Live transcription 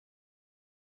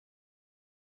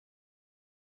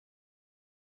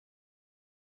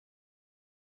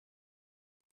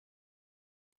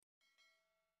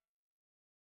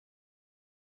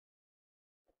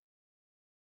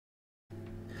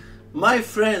My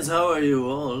friends, how are you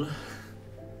all?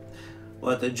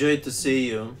 What a joy to see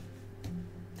you.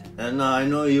 And I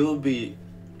know you'll be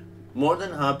more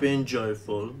than happy and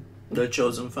joyful. The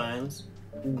Chosen fans,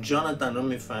 Jonathan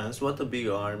Roumie fans, what a big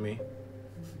army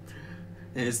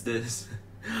is this.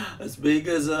 As big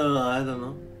as, I don't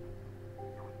know.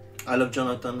 I love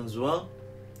Jonathan as well.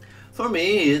 For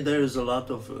me, there is a lot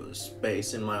of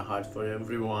space in my heart for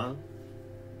everyone.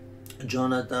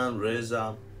 Jonathan,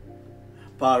 Reza,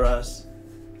 Paras,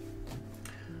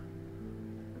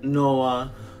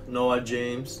 Noah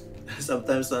James.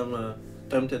 Sometimes I'm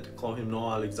tempted to call him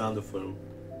Noah Alexander for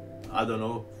I don't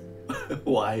know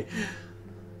why.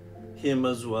 Him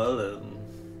as well.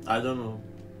 I don't know.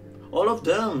 All of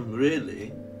them,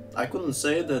 really. I couldn't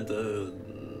say that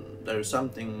there is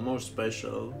something more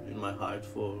special in my heart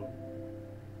for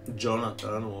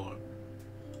Jonathan or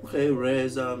okay,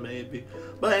 Reza maybe.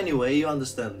 But anyway, you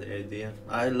understand the idea.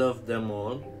 I love them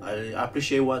all. I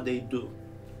appreciate what they do.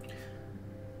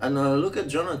 And look at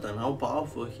Jonathan, how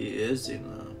powerful he is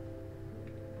in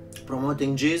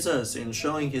promoting Jesus, in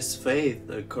showing his faith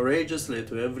courageously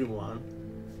to everyone,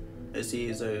 as he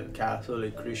is a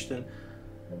Catholic Christian.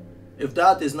 If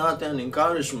that is not an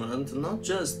encouragement, not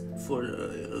just for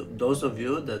those of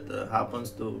you that happens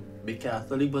to be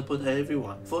Catholic, but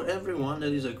for everyone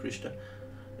that is a Christian.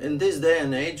 In this day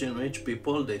and age in which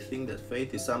people, they think that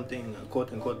faith is something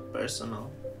quote-unquote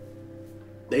personal,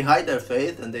 they hide their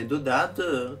faith and they do that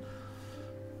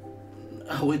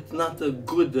with not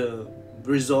good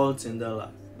results in their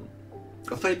life.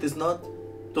 Faith is not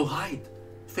to hide.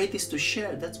 Faith is to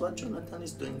share. That's what Jonathan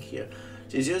is doing here.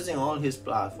 He's using all his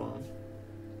platforms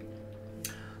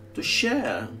to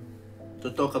share, to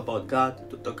talk about God,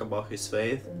 to talk about his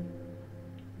faith,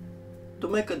 to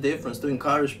make a difference, to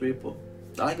encourage people.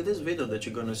 Like this video that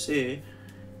you're gonna see,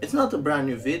 it's not a brand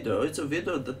new video. It's a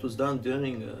video that was done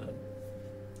during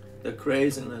the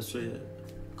craziness with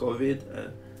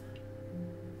COVID.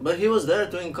 But he was there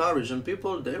to encourage, and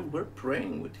people, they were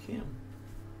praying with him.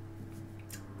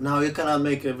 Now, you cannot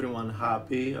make everyone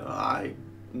happy. I've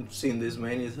seen this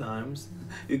many times.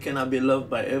 You cannot be loved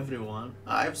by everyone.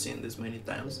 I've seen this many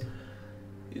times.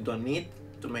 You don't need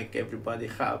to make everybody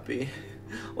happy.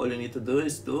 All you need to do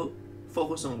is to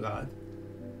focus on God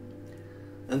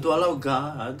and to allow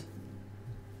God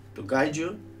to guide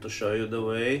you, to show you the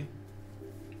way.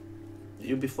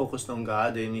 You be focused on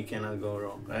God and you cannot go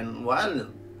wrong. And while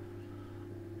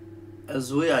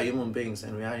as we are human beings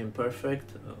and we are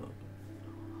imperfect,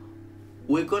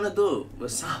 we're gonna do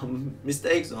some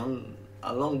mistakes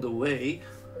along the way.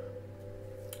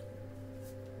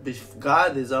 If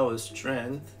God is our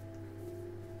strength,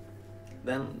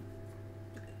 then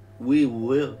we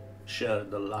will share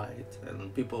the light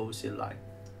and people will see light.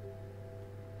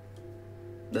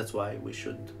 That's why we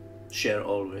should share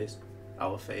always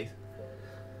our faith.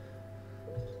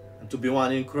 And to be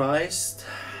one in Christ,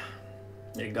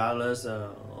 regardless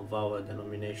of our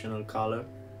denominational color.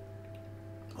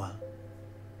 Well,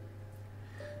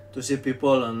 to see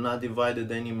people not divided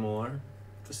anymore,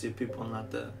 to see people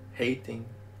not hating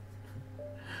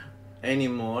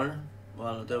anymore,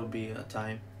 well, there will be a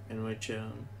time in which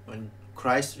when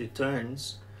Christ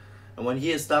returns and when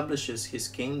he establishes his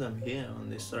kingdom here on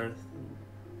this earth,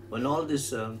 when all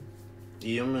these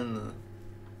human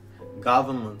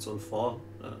governments will fall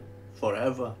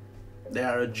forever. They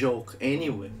are a joke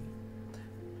anyway.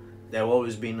 They've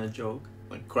always been a joke.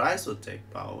 When Christ will take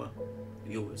power,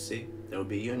 you will see there will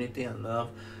be unity and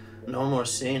love, no more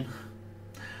sin.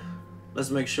 Let's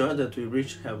make sure that we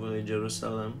reach heavenly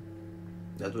Jerusalem,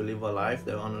 that we live a life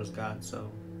that honors God, so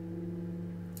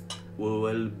we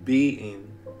will be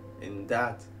in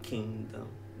that kingdom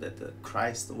that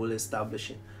Christ will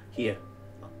establish here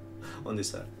on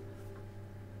this earth.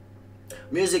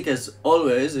 Music, as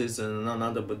always, is none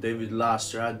other but David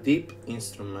Lastra, deep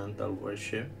instrumental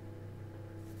worship.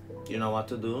 You know what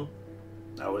to do.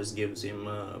 I always gives him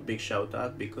a big shout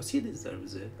out because he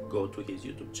deserves it. Go to his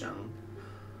YouTube channel.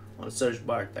 On the search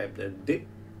bar, type there deep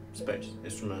space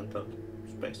instrumental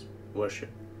space worship.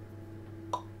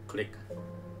 Click,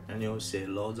 and you'll see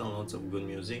loads and loads of good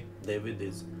music. David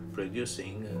is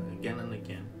producing again and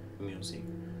again music.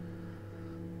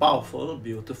 Powerful,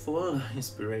 beautiful,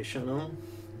 inspirational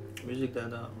music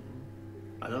that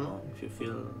I don't know, if you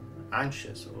feel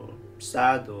anxious or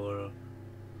sad, or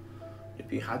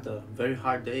if you had a very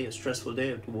hard day, a stressful day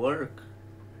at work,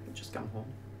 you just come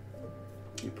home,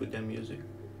 you put that music.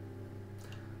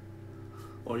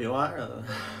 Or you are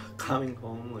coming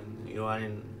home and you are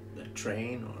in the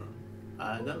train, or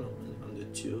I don't know, on the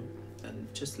tube, and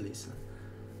just listen.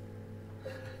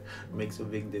 Makes a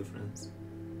big difference.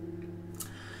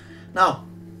 Now,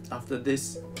 after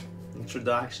this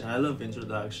introduction, I love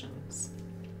introductions,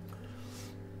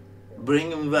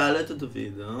 bringing value to the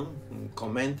video,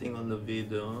 commenting on the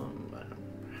video,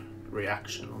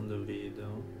 reaction on the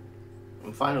video,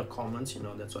 and final comments, you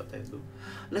know, that's what I do.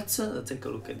 Let's take a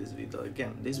look at this video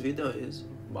again. This video is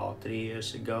about 3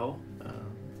 years ago.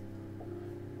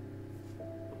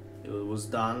 It was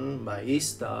done by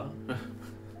Easter.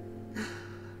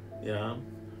 Yeah,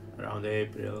 around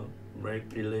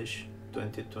Aprilish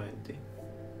 2020.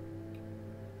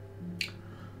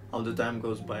 How the time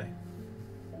goes by.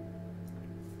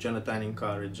 Jonathan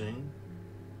encouraging,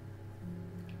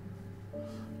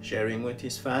 sharing with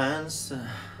his fans,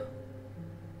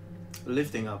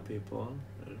 lifting up people.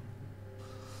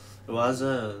 It was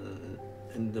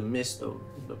in the midst of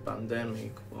the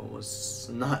pandemic. It was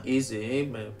not easy,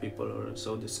 but people were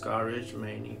so discouraged.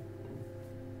 Many,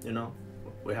 you know,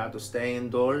 we had to stay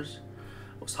indoors.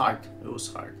 It was hard,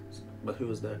 but he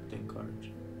was there to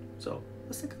encourage. So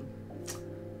let's take a look.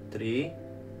 3,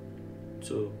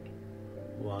 2,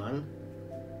 1,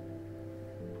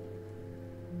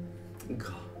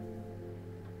 go.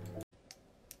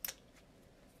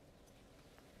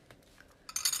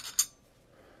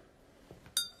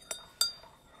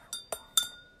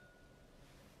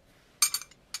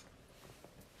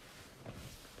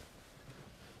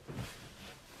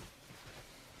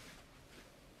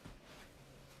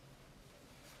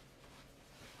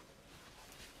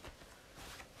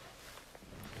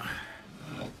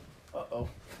 Uh-oh.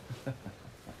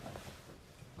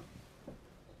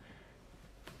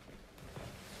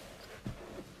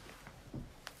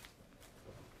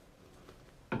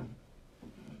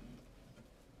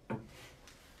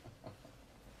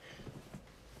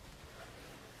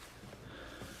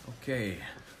 Okay.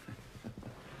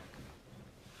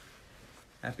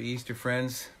 Happy Easter,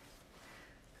 friends.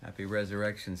 Happy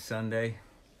Resurrection Sunday.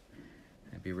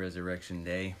 Happy Resurrection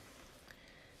Day.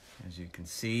 As you can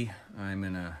see, I'm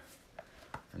in a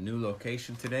new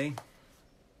location today.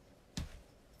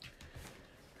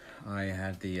 I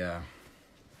had the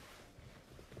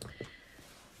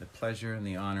pleasure and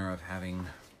the honor of having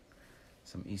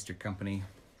some Easter company,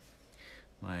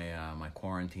 my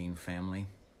quarantine family.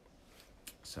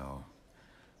 So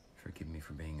forgive me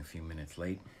for being a few minutes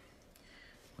late.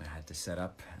 I had to set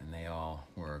up, and they all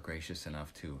were gracious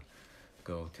enough to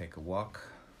go take a walk,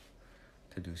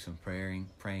 to do some praying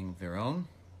of their own,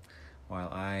 while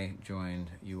I joined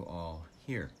you all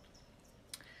here.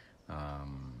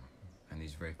 And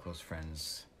these very close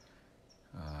friends,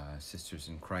 sisters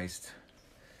in Christ.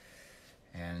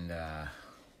 And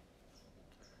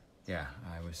yeah,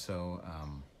 I was so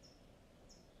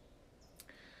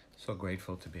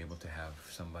grateful to be able to have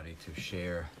somebody to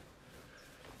share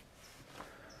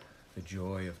the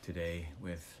joy of today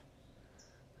with.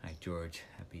 Hi, George.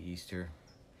 Happy Easter.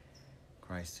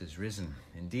 Christ is risen.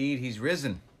 Indeed, he's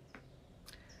risen.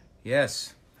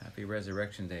 Yes, happy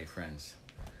Resurrection Day, friends.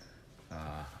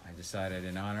 I decided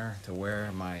in honor to wear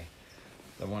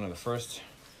one of the first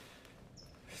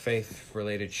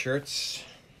faith-related shirts.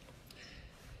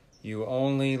 You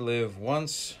only live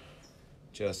once.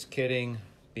 Just kidding.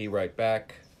 Be right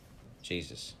back.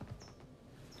 Jesus.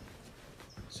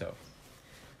 So,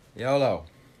 YOLO.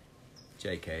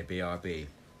 JK, BRB.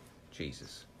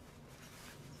 Jesus.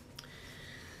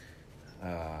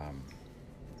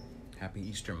 Happy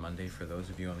Easter Monday for those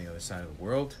of you on the other side of the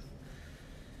world.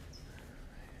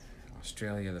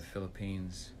 Australia, the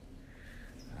Philippines,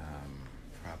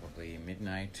 probably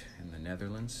midnight in the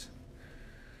Netherlands,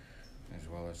 as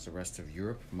well as the rest of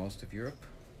Europe, most of Europe.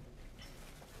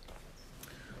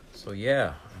 So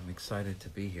yeah, I'm excited to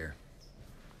be here.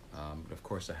 But of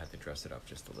course I had to dress it up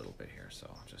just a little bit here, so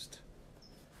I'll just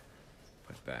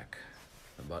put back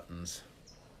the buttons.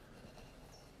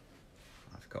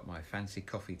 I've got my fancy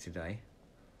coffee today.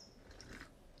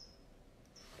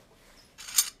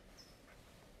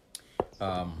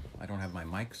 I don't have my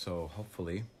mic, so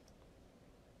hopefully...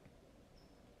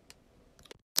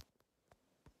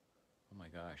 Oh my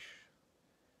gosh.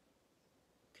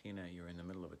 Tina, you're in the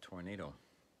middle of a tornado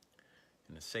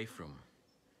in the safe room,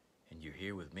 and you're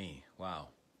here with me. Wow.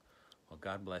 Well,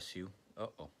 God bless you.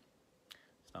 Uh-oh.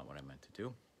 It's not what I meant to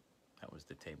do. That was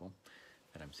the table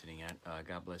that I'm sitting at.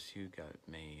 God bless you.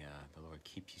 May the Lord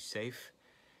keep you safe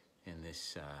in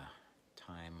this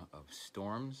time of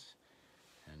storms,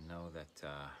 and know that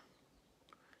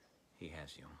he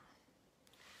has you.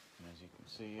 And as you can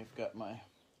see, I've got my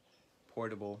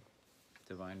portable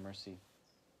Divine Mercy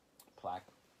plaque,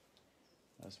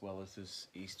 as well as this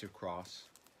Easter cross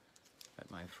that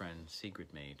my friend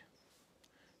Sigrid made.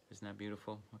 Isn't that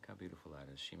beautiful? Look how beautiful that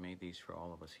is. She made these for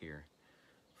all of us here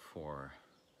for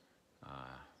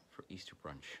for Easter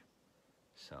brunch.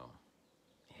 So,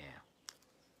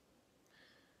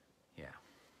 yeah.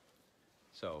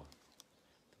 So,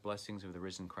 the blessings of the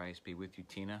risen Christ be with you,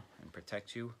 Tina, and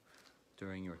protect you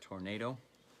during your tornado.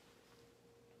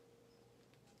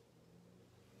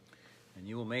 And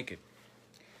you will make it.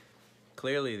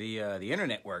 Clearly, the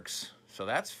internet works, so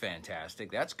that's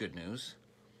fantastic. That's good news.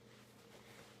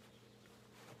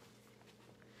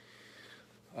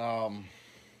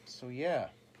 So yeah,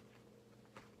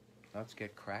 let's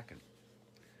get cracking.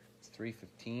 It's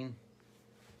 3:15.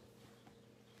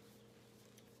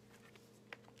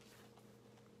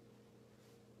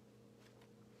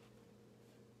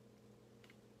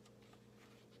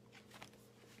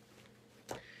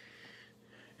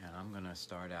 And I'm going to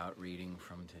start out reading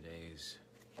from today's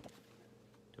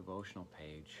devotional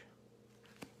page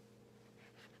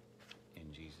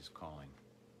in Jesus Calling.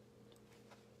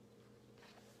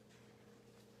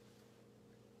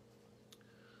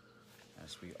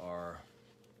 As we are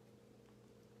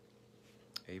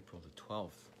April the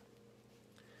 12th.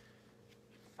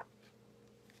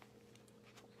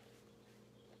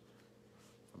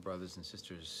 Brothers and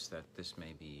sisters, that this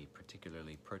may be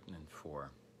particularly pertinent for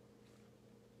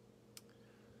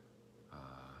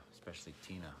especially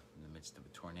Tina in the midst of a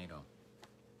tornado.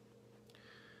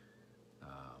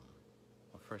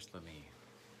 Well, first let me,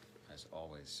 as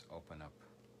always, open up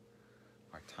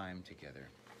our time together.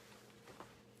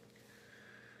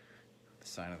 The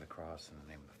sign of the cross, in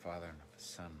the name of the Father, and of the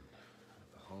Son, and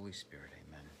of the Holy Spirit.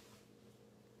 Amen.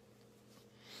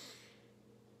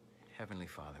 Heavenly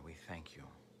Father, we thank you.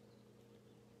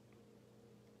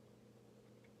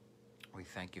 We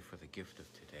thank you for the gift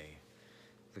of today,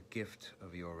 the gift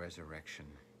of your resurrection,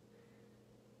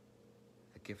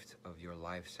 the gift of your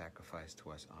life sacrifice to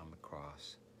us on the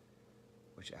cross,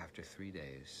 which after 3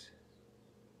 days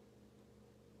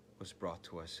was brought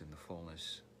to us in the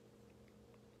fullness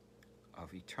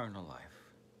of eternal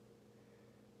life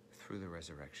through the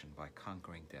resurrection by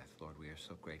conquering death. Lord, we are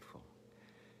so grateful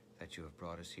that you have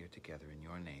brought us here together in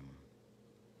your name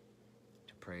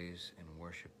to praise and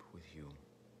worship with you,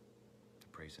 to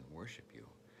praise and worship you,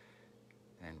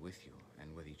 and with you,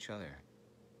 and with each other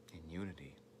in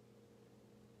unity,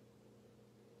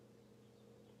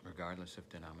 regardless of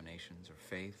denominations or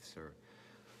faiths or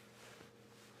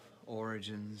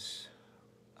origins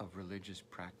of religious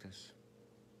practice.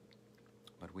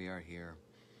 But we are here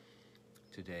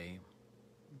today,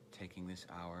 taking this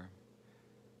hour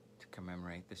to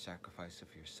commemorate the sacrifice of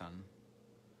your Son,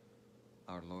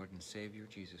 our Lord and Savior,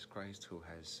 Jesus Christ, who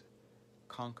has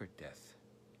conquered death.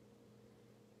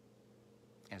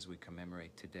 As we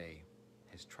commemorate today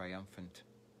his triumphant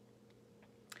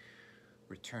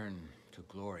return to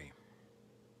glory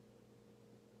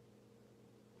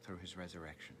through his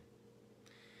resurrection.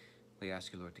 We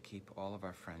ask you, Lord, to keep all of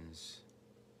our friends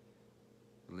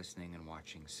listening and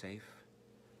watching safe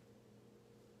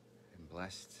and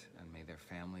blessed, and may their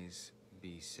families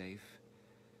be safe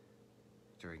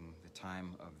during the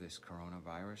time of this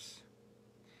coronavirus.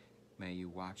 May you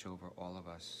watch over all of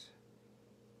us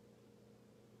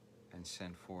and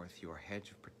send forth your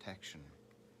hedge of protection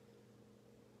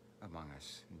among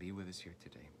us, and be with us here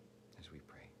today as we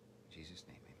pray. In Jesus'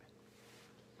 name, amen.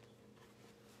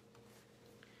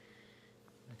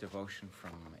 A devotion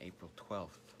from April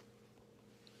 12th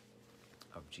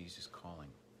of Jesus Calling.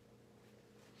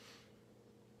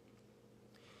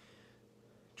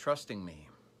 Trusting me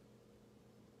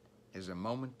is a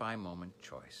moment-by-moment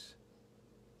choice.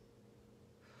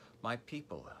 My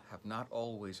people have not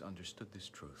always understood this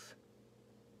truth.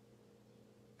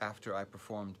 After I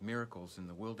performed miracles in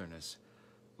the wilderness,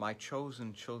 my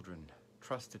chosen children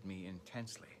trusted me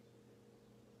intensely,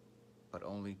 but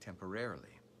only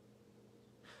temporarily.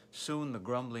 Soon the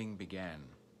grumbling began,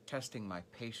 testing my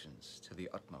patience to the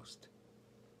utmost.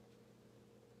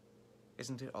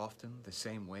 Isn't it often the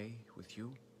same way with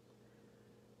you?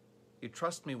 You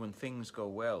trust me when things go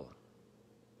well,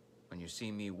 when you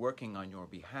see me working on your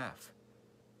behalf.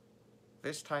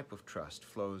 This type of trust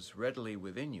flows readily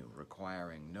within you,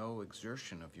 requiring no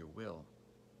exertion of your will.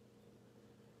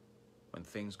 When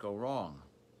things go wrong,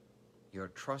 your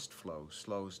trust flow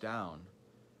slows down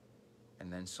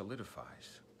and then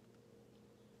solidifies.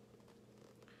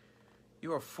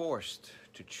 You are forced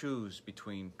to choose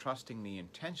between trusting me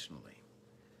intentionally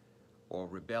or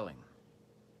rebelling,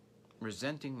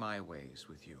 resenting my ways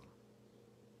with you.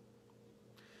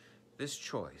 This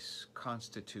choice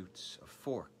constitutes a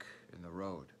fork in the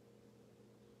road.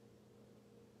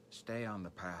 Stay on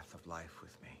the path of life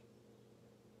with me,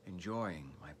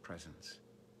 enjoying my presence.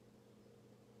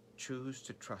 Choose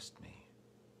to trust me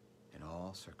in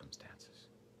all circumstances.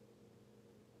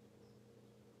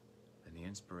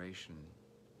 inspiration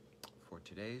for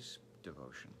today's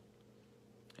devotion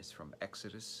is from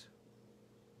Exodus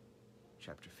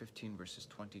chapter 15, verses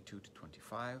 22 to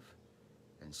 25,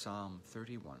 and Psalm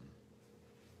 31,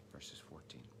 verses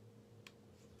 14.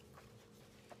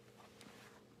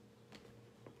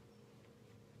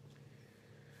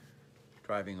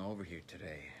 Driving over here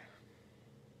today,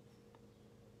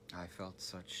 I felt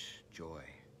such joy.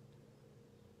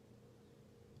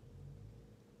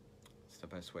 It's the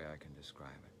best way I can describe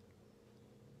it.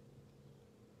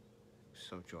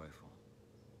 So joyful.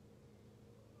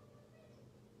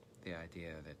 The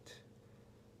idea that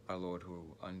our Lord,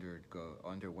 who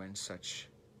underwent such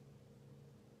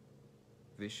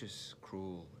vicious,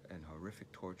 cruel, and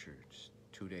horrific tortures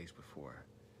 2 days before,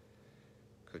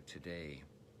 could today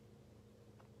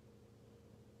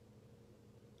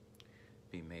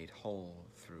be made whole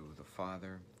through the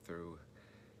Father, through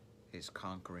his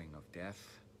conquering of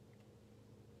death,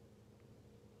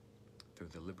 through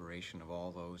the liberation of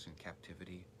all those in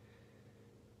captivity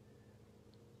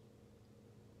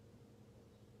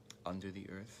under the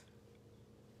earth,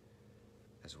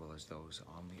 as well as those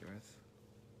on the earth,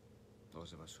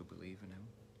 those of us who believe in him.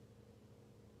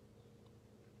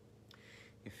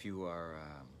 If you are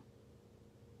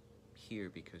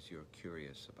here because you're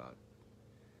curious about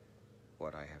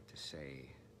what I have to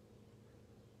say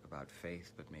about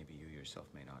faith, but maybe you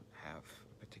yourself may not have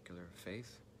a particular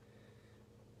faith,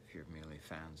 if you're merely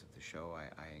fans of the show,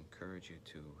 I encourage you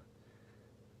to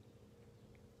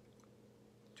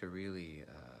really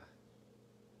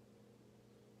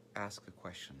ask the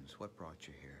questions. What brought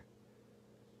you here?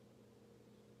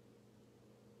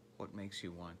 What makes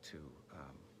you want to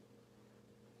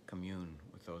commune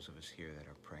with those of us here that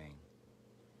are praying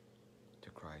to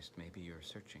Christ? Maybe you're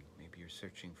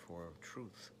searching for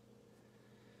truth.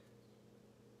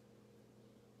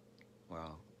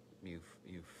 Well,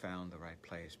 you've found the right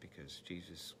place, because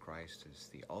Jesus Christ is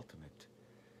the ultimate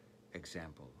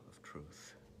example of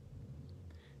truth.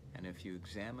 And if you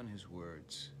examine his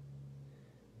words,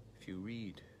 if you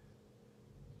read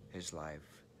his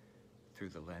life through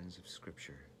the lens of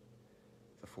Scripture,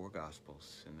 the 4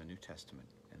 Gospels in the New Testament,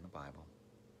 in the Bible,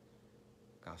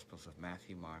 Gospels of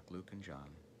Matthew, Mark, Luke, and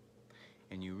John,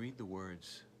 and you read the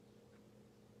words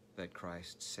that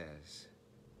Christ says,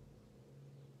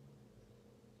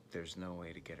 there's no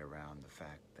way to get around the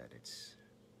fact that it's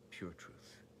pure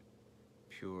truth,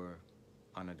 pure,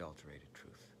 unadulterated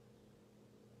truth.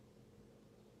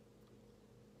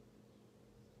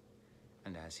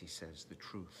 And as he says, the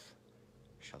truth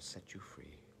shall set you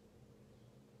free.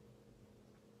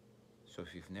 So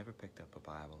if you've never picked up a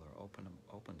Bible or opened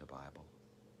a Bible,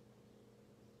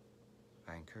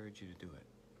 I encourage you to do it.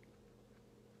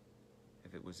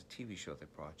 If it was a TV show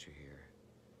that brought you here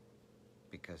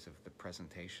because of the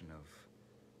presentation of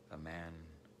a man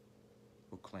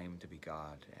who claimed to be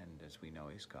God, and as we know,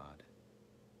 is God,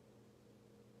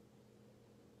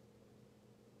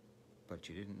 but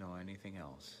you didn't know anything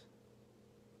else,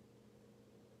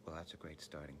 well, that's a great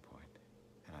starting point,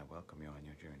 and I welcome you on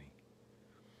your journey.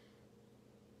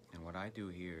 And what I do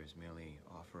here is merely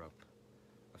offer up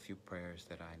a few prayers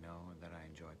that I know and that I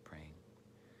enjoy praying.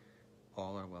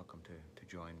 All are welcome to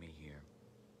join me here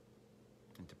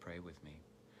and to pray with me.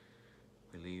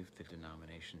 We leave the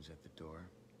denominations at the door.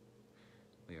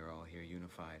 We are all here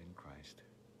unified in Christ,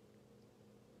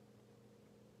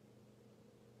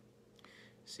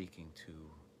 seeking to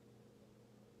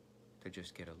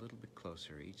just get a little bit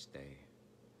closer each day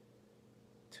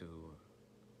to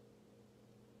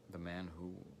the man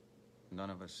who none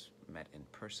of us met in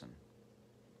person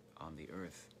on the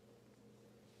earth,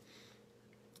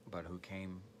 but who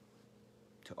came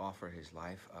to offer his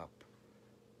life up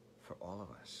for all of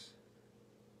us,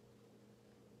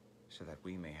 so that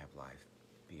we may have life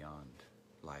beyond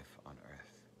life on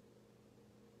earth,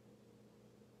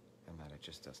 and that it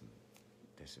just doesn't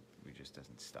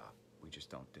stop. We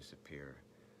just don't disappear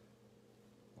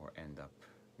or end up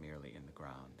merely in the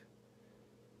ground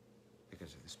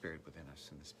because of the Spirit within us,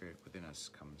 and the Spirit within us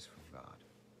comes from God.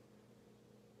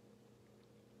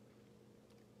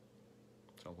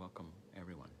 So welcome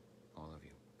everyone, all of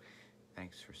you.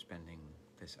 Thanks for spending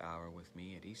this hour with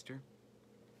me at Easter.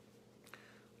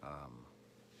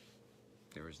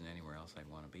 There isn't anywhere else I'd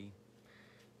want to be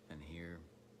than here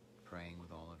praying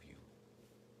with all of you.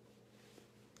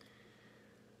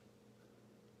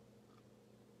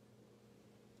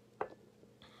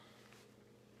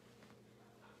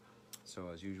 So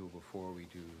as usual, before we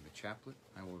do the chaplet,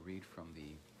 I will read from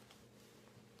the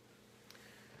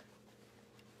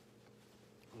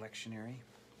lectionary.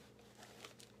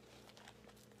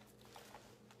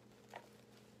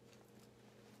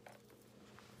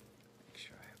 Make sure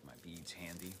reeds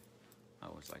handy. I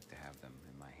always like to have them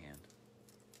in my hand.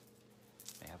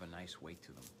 They have a nice weight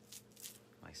to them,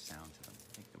 nice sound to them.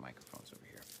 I think the microphone's over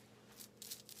here.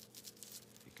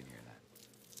 You can hear that.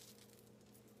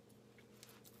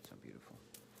 So beautiful.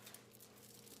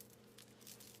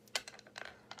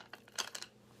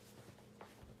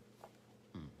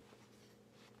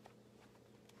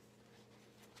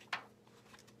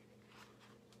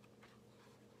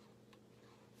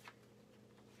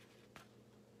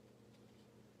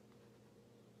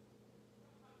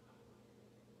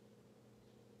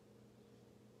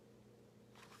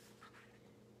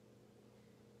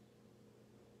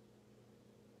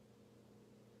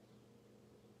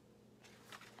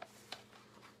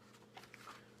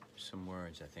 Some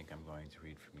words I think I'm going to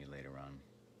read from you later on.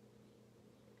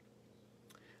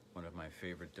 One of my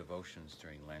favorite devotions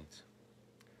during Lent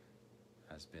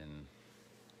has been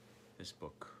this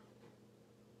book,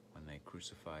 When They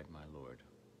Crucified My Lord.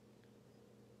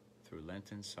 Through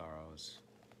Lenten Sorrows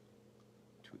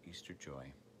to Easter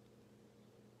Joy.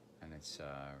 And it's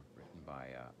written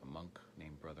by a monk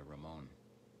named Brother Ramon.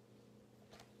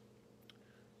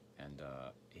 And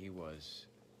he was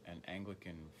an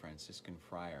Anglican Franciscan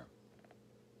friar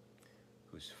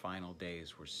whose final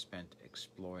days were spent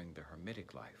exploring the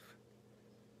hermitic life.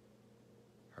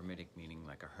 Hermitic meaning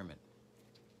like a hermit.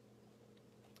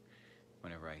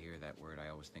 Whenever I hear that word, I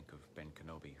always think of Ben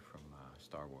Kenobi from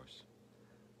Star Wars.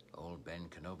 Old Ben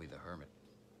Kenobi, the hermit.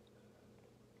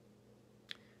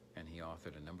 And he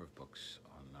authored a number of books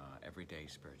on everyday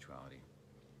spirituality.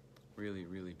 Really,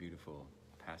 really beautiful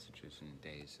passages and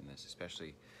days in this.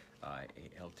 Especially,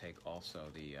 he'll take also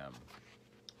the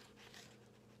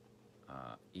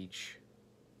each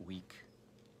week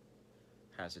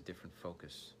has a different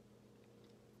focus,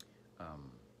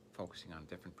 focusing on a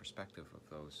different perspective of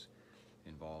those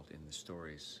involved in the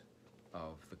stories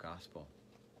of the gospel.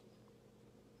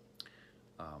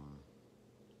 The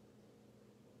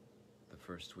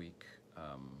first week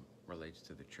relates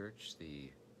to the church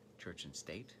and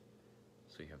state.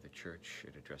 So you have the church,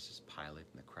 it addresses Pilate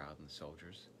and the crowd and the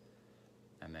soldiers.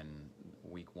 And then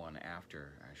week 1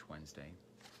 after Ash Wednesday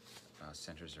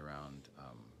centers around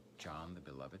John the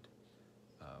Beloved,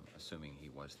 assuming he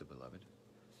was the Beloved.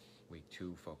 Week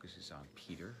 2 focuses on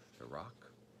Peter, the rock.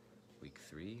 Week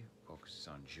 3 focuses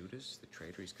on Judas, the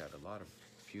traitor. He's got a lot of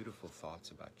beautiful thoughts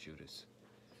about Judas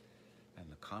and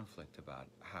the conflict about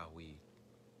how we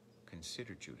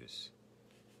consider Judas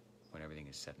when everything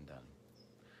is said and done.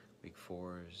 Week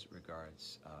 4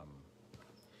 regards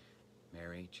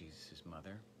Mary, Jesus'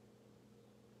 mother.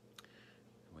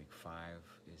 Week 5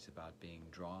 is about being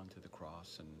drawn to the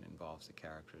cross and involves the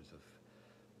characters of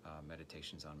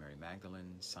meditations on Mary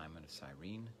Magdalene, Simon of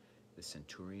Cyrene, the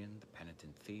centurion, the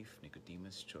penitent thief,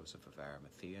 Nicodemus, Joseph of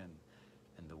Arimathea,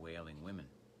 and the wailing women.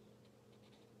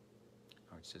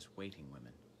 Or it says waiting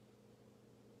women.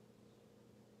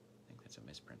 I think that's a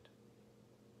misprint.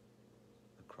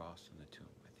 The cross and the tomb.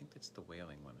 I think that's the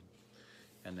wailing women.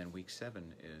 And then week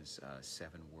 7 is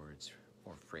 7 words,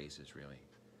 or phrases really,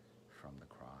 from the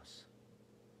cross.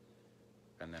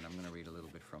 And then I'm going to read a little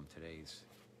bit from today's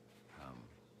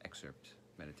excerpt,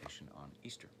 meditation on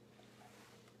Easter.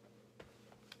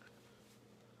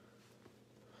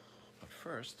 But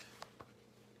first,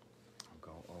 I'll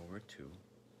go over to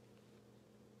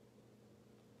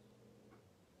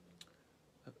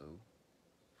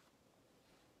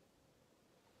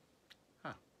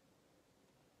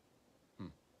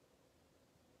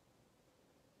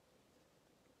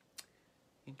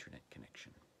internet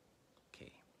connection.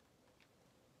 Okay.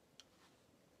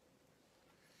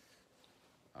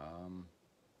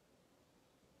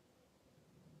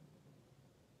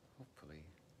 Hopefully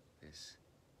this,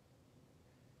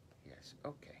 yes,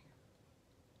 okay.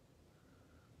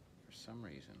 For some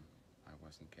reason, I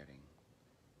wasn't getting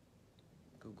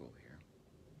Google here.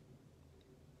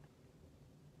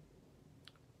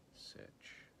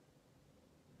 Search.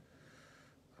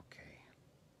 Okay.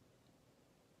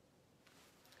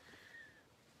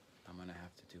 I'm gonna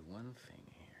have to do one thing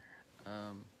here.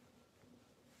 I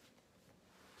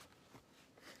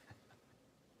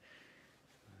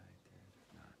did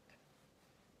not.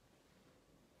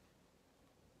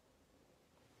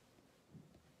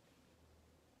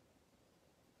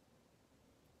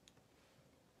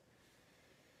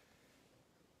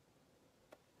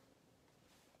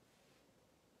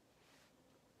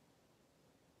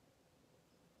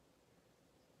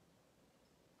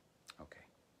 Okay,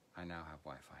 I now have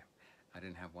Wi-Fi. I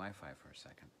didn't have Wi-Fi for a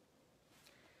second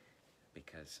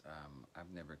because I've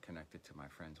never connected to my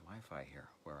friend's Wi-Fi here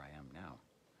where I am now,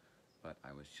 but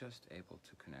I was just able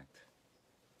to connect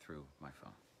through my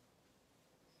phone.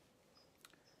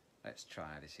 Let's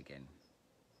try this again.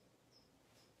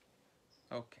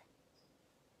 Okay.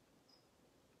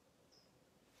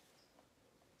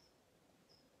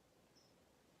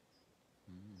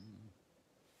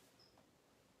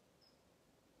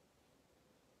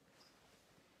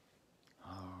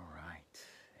 All right,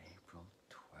 April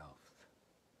 12th.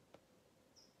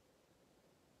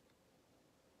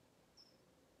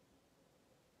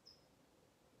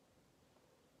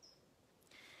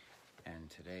 And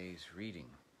today's reading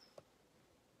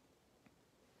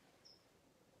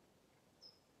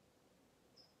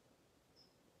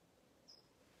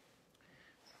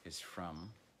is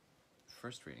from, the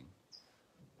first reading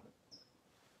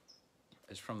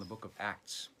is from the book of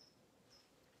Acts.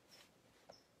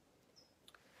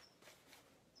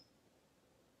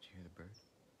 Did you hear the bird?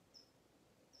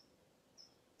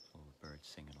 Little bird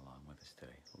singing along with us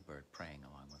today. Little bird praying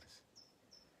along with us.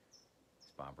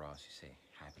 As Bob Ross used to say,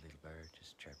 happy little bird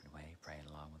just chirping away, praying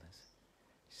along with us,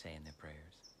 saying their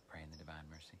prayers, praying the divine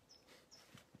mercy.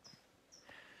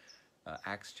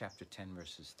 Acts chapter 10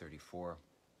 verses 34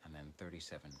 and then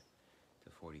 37 to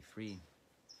 43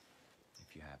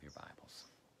 if you have your Bibles.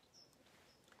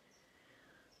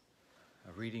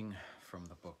 A reading from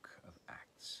the book of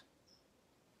Acts.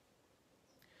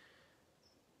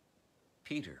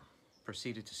 Peter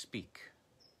proceeded to speak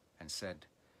and said,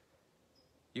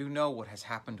 "You know what has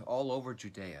happened all over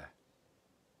Judea,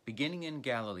 beginning in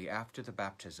Galilee after the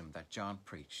baptism that John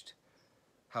preached,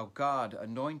 how God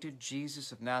anointed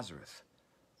Jesus of Nazareth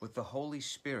with the Holy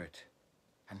Spirit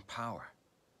and power.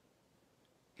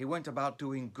 He went about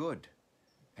doing good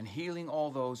and healing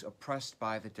all those oppressed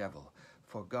by the devil,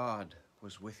 for God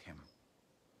was with him.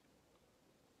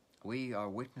 We are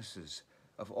witnesses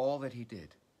of all that he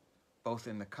did, both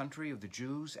in the country of the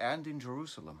Jews and in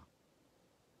Jerusalem.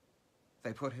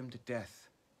 They put him to death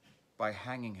by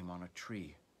hanging him on a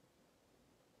tree.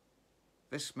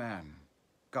 This man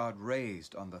God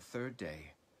raised on the third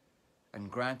day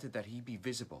and granted that he be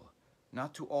visible,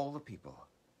 not to all the people,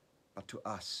 but to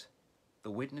us, the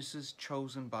witnesses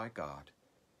chosen by God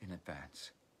in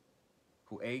advance,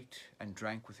 who ate and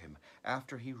drank with him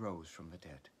after he rose from the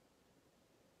dead.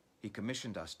 He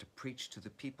commissioned us to preach to the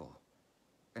people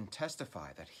and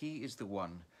testify that he is the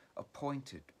one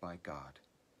appointed by God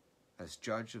as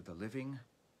judge of the living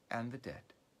and the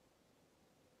dead.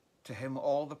 To him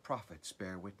all the prophets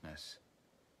bear witness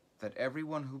that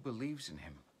everyone who believes in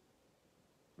him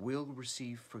will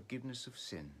receive forgiveness of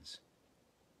sins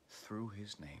through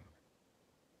his name."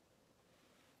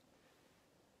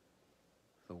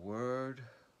 The word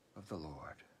of the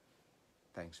Lord.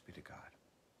 Thanks be to God.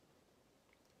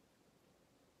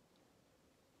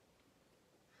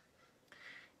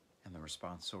 And the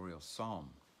responsorial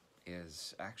psalm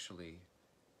is actually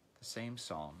the same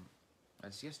psalm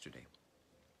as yesterday.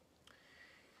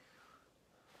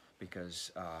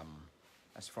 Because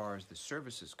as far as the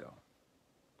services go,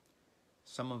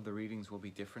 some of the readings will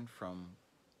be different from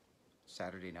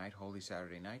Saturday night, Holy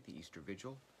Saturday night, the Easter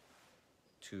Vigil,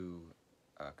 to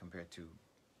compared to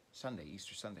Sunday,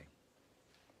 Easter Sunday.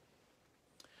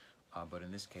 But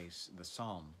in this case, the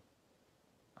psalm,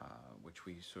 which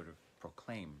we sort of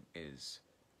proclaim, is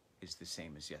the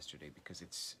same as yesterday,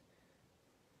 because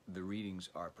the readings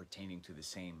are pertaining to the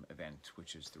same event,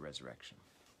 which is the resurrection.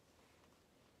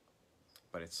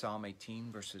 But it's Psalm 18,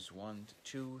 verses 1 to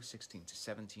 2, 16 to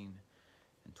 17,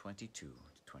 and 22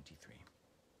 to 23.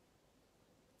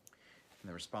 And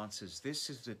the response is, "This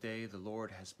is the day the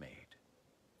Lord has made.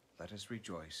 Let us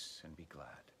rejoice and be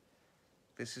glad.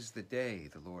 This is the day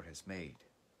the Lord has made.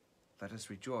 Let us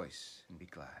rejoice and be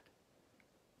glad."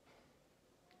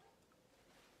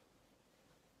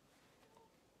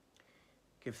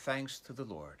 Give thanks to the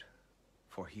Lord,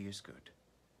 for he is good,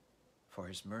 for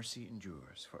his mercy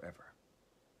endures forever.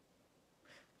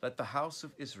 Let the house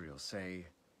of Israel say,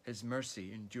 "His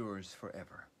mercy endures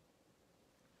forever."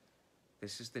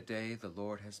 This is the day the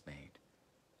Lord has made.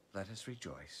 Let us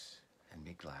rejoice and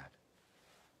be glad.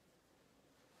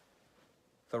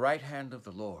 The right hand of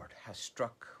the Lord has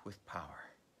struck with power.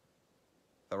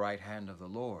 The right hand of the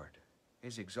Lord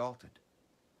is exalted.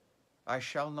 I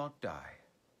shall not die,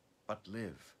 but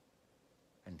live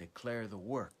and declare the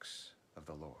works of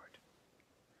the Lord.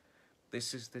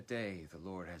 This is the day the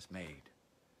Lord has made.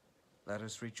 Let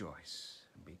us rejoice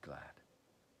and be glad.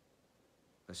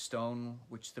 The stone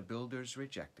which the builders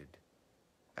rejected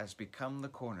has become the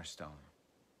cornerstone.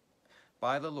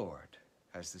 By the Lord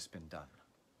has this been done.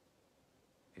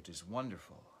 It is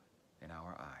wonderful in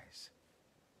our eyes.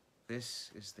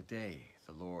 This is the day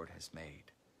the Lord has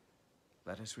made.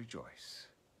 Let us rejoice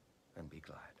and be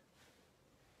glad.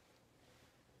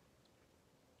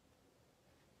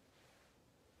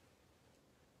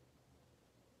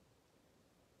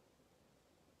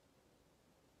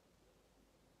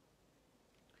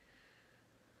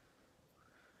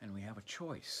 have a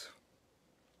choice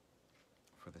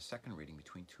for the second reading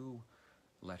between two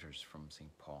letters from St.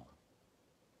 Paul.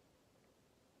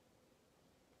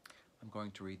 I'm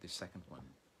going to read the second one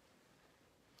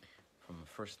from the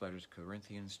first letter to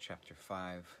Corinthians, chapter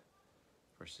 5,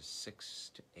 verses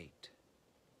 6 to 8.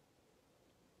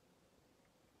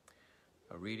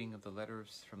 A reading of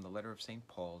from the letter of St.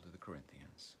 Paul to the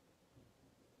Corinthians.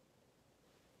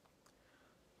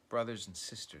 Brothers and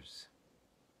sisters,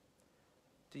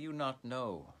 do you not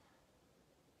know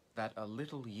that a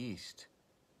little yeast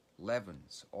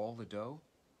leavens all the dough?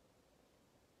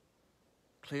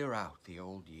 Clear out the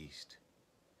old yeast,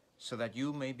 so that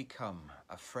you may become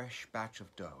a fresh batch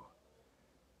of dough,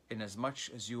 inasmuch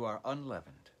as you are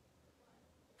unleavened.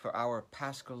 For our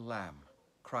paschal lamb,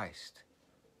 Christ,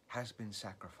 has been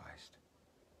sacrificed.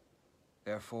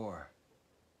 Therefore,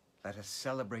 let us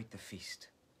celebrate the feast,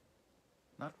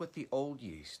 not with the old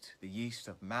yeast, the yeast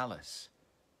of malice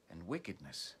and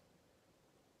wickedness,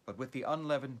 but with the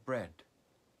unleavened bread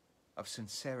of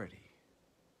sincerity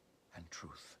and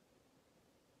truth.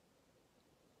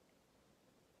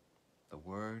 The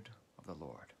word of the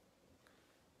Lord.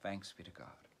 Thanks be to God.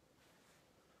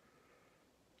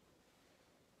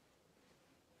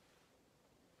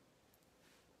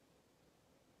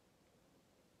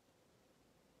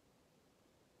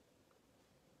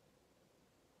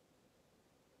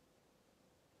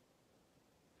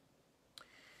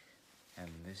 And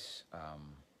this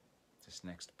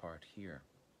next part here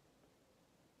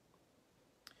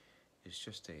is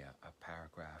just a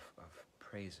paragraph of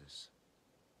praises.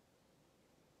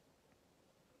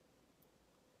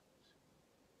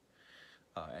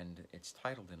 And it's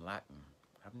titled in Latin.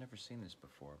 I've never seen this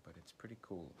before, but it's pretty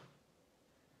cool.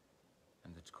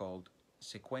 And it's called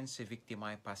Sequenze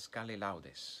Victimae Paschali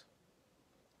Laudes,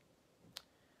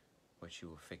 which you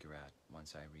will figure out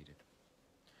once I read it.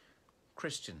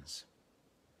 Christians,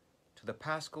 to the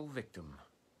Paschal victim,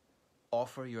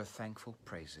 offer your thankful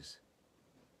praises.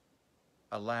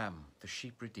 A lamb the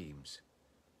sheep redeems.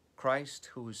 Christ,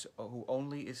 who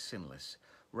only is sinless,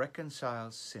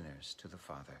 reconciles sinners to the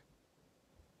Father.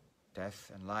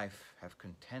 Death and life have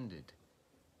contended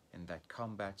in that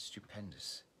combat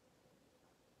stupendous.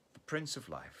 The Prince of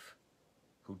Life,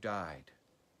 who died,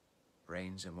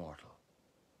 reigns immortal.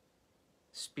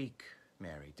 Speak,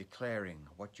 Mary, declaring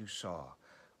what you saw,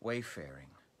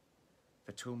 wayfaring,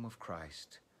 the tomb of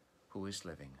Christ, who is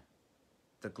living,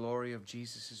 the glory of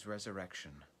Jesus'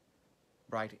 resurrection,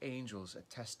 bright angels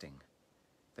attesting,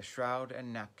 the shroud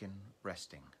and napkin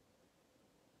resting.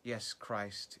 Yes,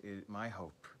 Christ, my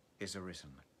hope, is arisen.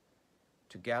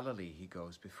 To Galilee he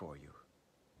goes before you.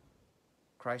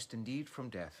 Christ indeed from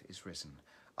death is risen,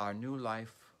 our new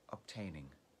life obtaining.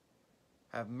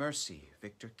 Have mercy,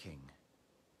 Victor King,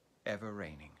 ever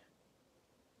reigning.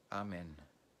 Amen.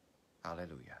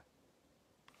 Alleluia.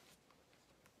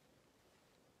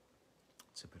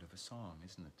 It's a bit of a song,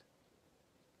 isn't it?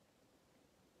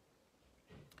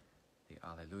 The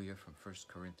Alleluia from 1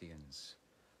 Corinthians.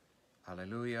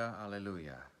 Alleluia,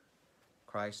 alleluia.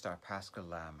 Christ, our Paschal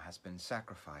Lamb, has been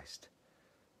sacrificed.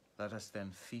 Let us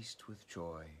then feast with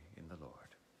joy in the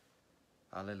Lord.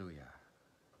 Alleluia,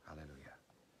 alleluia.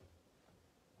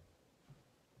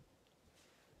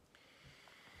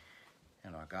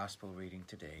 And our Gospel reading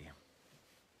today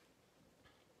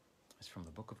is from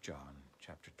the book of John,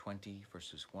 chapter 20,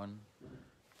 verses 1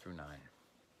 through 9.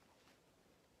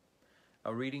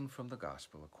 A reading from the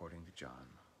Gospel according to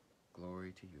John.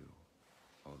 Glory to you,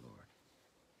 O Lord.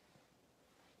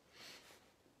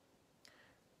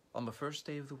 On the first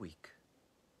day of the week,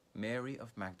 Mary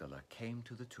of Magdala came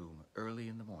to the tomb early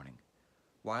in the morning,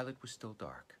 while it was still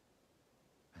dark,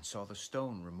 and saw the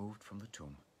stone removed from the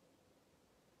tomb.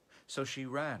 So she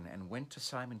ran and went to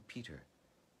Simon Peter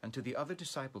and to the other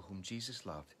disciple whom Jesus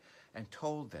loved, and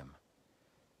told them,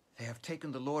 "They have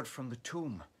taken the Lord from the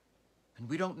tomb, and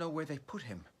we don't know where they put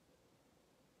him."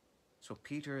 So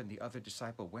Peter and the other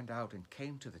disciple went out and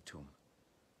came to the tomb.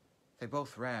 They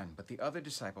both ran, but the other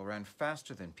disciple ran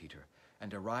faster than Peter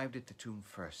and arrived at the tomb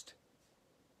first.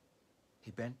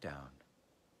 He bent down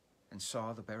and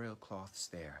saw the burial cloths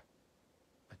there,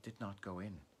 but did not go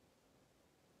in.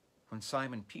 When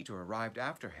Simon Peter arrived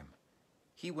after him,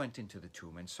 he went into the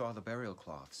tomb and saw the burial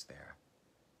cloths there,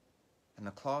 and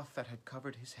the cloth that had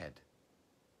covered his head,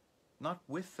 not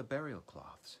with the burial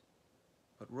cloths,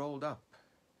 but rolled up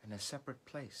in a separate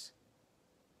place.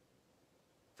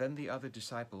 Then the other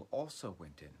disciple also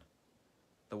went in,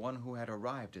 the one who had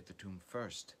arrived at the tomb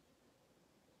first,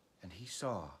 and he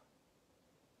saw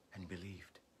and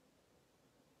believed.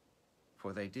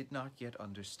 For they did not yet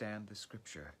understand the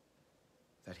scripture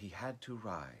that he had to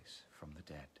rise from the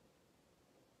dead.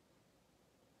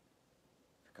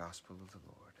 gospel of the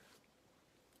Lord.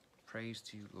 Praise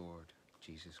to you, Lord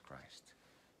Jesus Christ.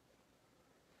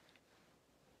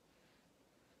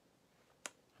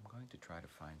 I'm going to try to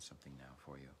find something now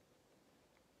for you.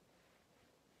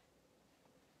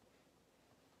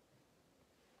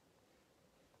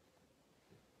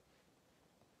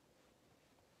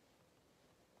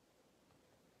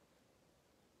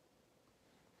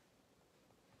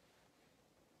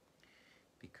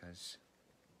 Because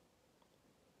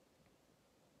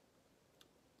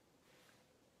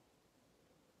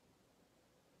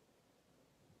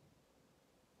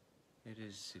it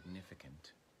is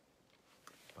significant,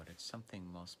 but it's something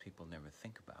most people never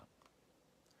think about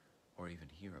or even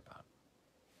hear about.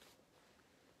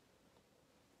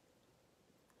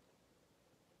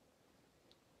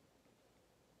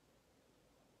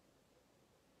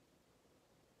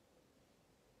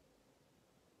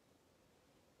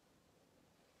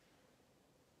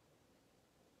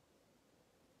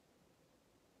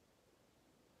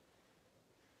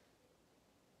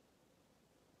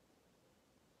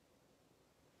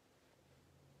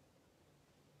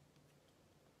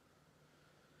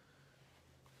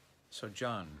 So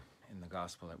John, in the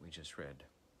gospel that we just read,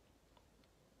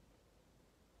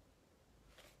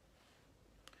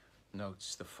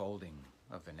 notes the folding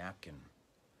of the napkin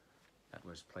that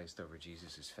was placed over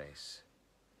Jesus' face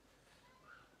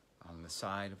on the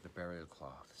side of the burial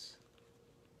cloths.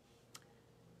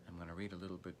 I'm going to read a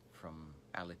little bit from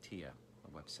Aletheia,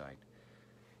 a website,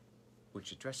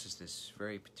 which addresses this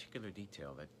very particular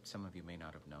detail that some of you may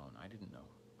not have known. I didn't know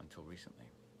until recently.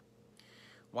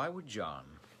 Why would John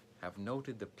have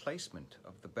noted the placement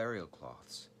of the burial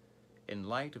cloths in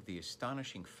light of the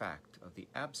astonishing fact of the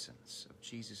absence of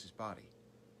Jesus' body?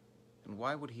 And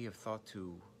why would he have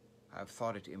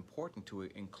thought it important to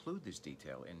include this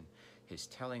detail in his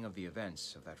telling of the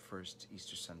events of that first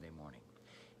Easter Sunday morning?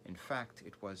 In fact,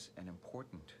 it was an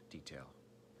important detail.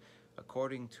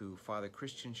 According to Father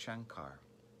Christian Shankar,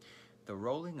 the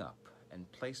rolling up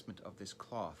and placement of this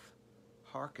cloth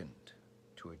hearkened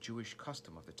to a Jewish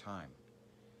custom of the time.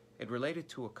 It related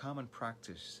to a common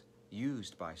practice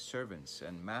used by servants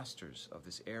and masters of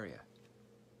this area.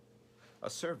 A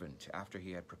servant, after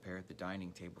he had prepared the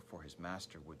dining table for his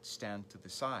master, would stand to the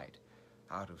side,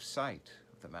 out of sight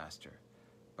of the master,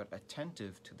 but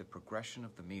attentive to the progression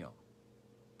of the meal.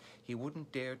 He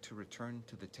wouldn't dare to return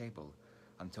to the table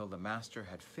until the master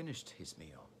had finished his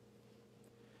meal.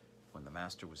 When the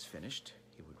master was finished,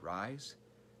 he would rise,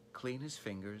 clean his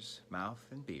fingers, mouth,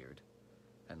 and beard,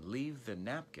 and leave the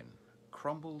napkin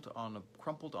crumpled on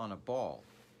a ball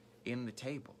on the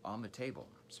table.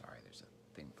 Sorry, there's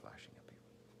a thing flashing up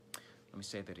here. Let me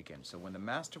say that again. So when the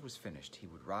master was finished, he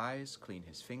would rise, clean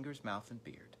his fingers, mouth, and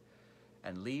beard,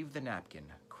 and leave the napkin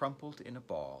crumpled in a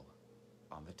ball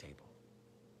on the table.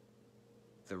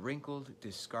 The wrinkled,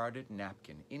 discarded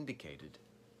napkin indicated,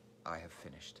 "I have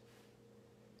finished."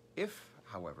 If,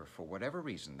 however, for whatever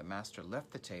reason, the master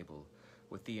left the table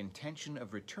with the intention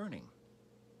of returning,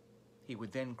 he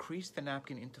would then crease the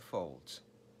napkin into folds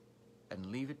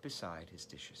and leave it beside his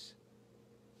dishes.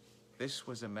 This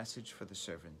was a message for the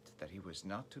servant that he was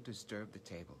not to disturb the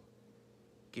table,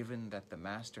 given that the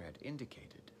master had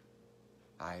indicated,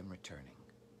 "I am returning."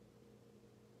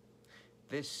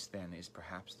 This, then, is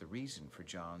perhaps the reason for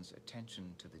John's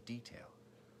attention to the detail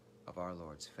of our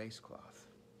Lord's face cloth.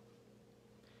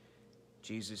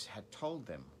 Jesus had told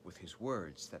them with his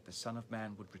words that the Son of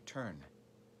Man would return.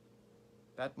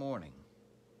 That morning,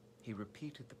 he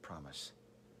repeated the promise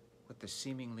with the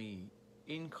seemingly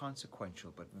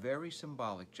inconsequential but very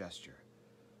symbolic gesture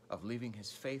of leaving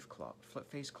his face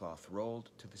cloth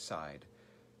rolled to the side,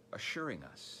 assuring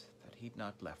us that he'd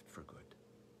not left for good.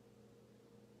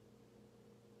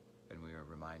 And we are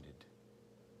reminded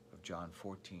of John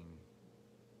 14,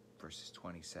 verses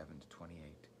 27 to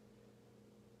 28.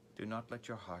 Do not let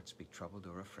your hearts be troubled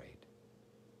or afraid.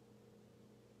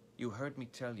 You heard me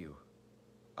tell you,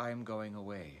 I am going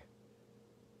away,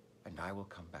 and I will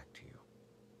come back to you.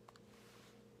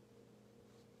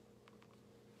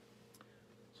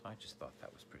 So I just thought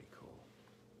that was pretty cool.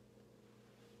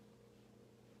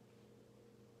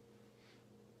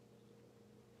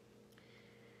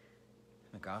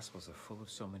 The Gospels are full of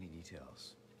so many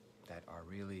details that are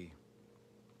really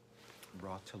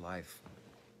brought to life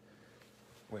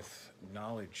with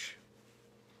knowledge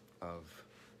of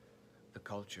the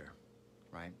culture,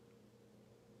 right?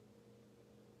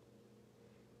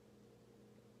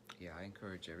 Yeah, I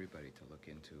encourage everybody to look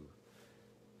into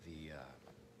the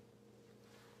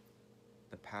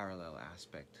parallel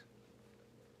aspect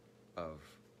of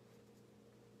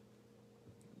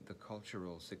the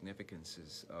cultural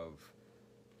significances of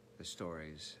the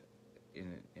stories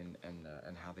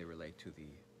and how they relate to the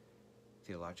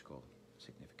theological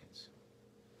significance.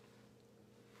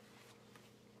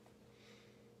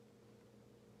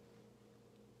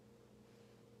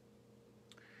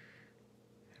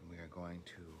 And we are going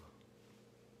to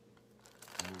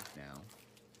move now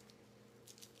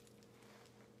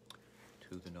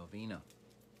to the novena,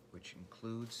 which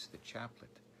includes the chaplet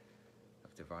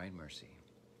of Divine Mercy,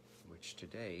 which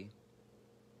today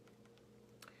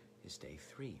is day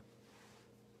 3.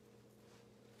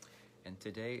 And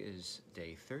today is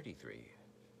day 33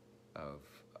 of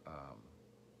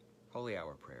Holy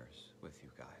Hour prayers with you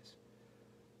guys.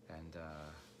 And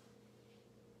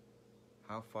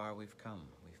how far we've come.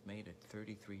 We've made it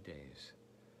 33 days.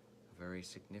 A very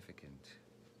significant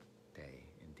day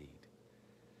indeed.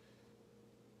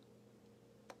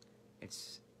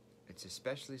 It's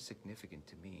especially significant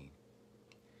to me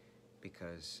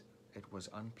because it was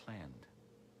unplanned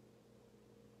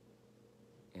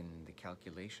in the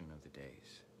calculation of the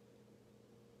days.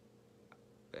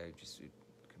 Just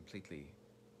completely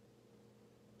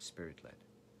spirit-led.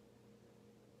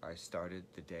 I started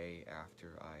the day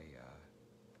after I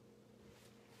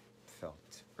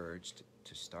felt urged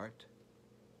to start,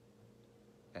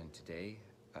 and today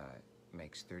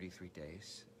makes 33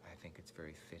 days. I think it's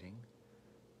very fitting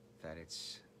that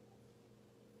it's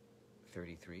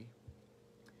 33.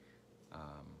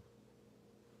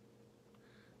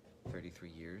 33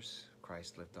 years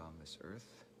Christ lived on this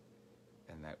earth,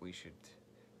 and that we should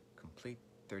complete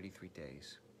 33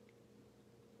 days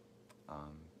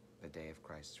on the day of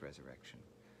Christ's resurrection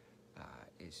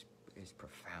is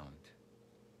profound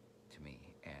to me,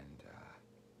 and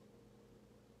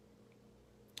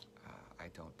I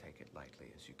don't take it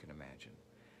lightly, as you can imagine.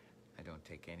 I don't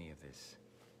take any of this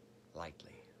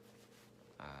lightly.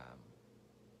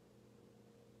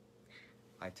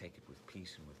 I take it with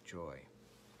peace and with joy.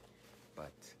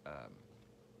 But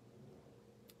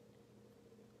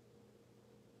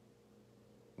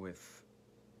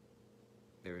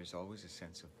there is always a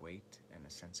sense of weight and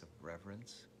a sense of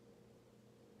reverence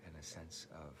and a sense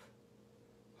of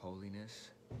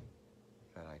holiness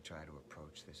that I try to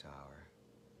approach this hour.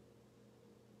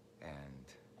 And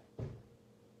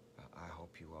I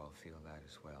hope you all feel that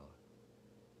as well,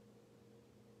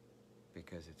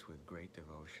 because it's with great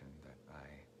devotion that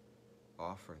I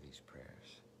offer these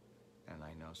prayers. And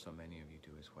I know so many of you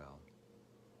do as well.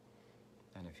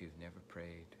 And if you've never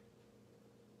prayed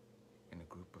in a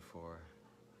group before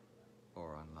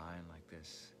or online like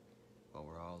this, well,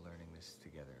 we're all learning this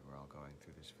together. We're all going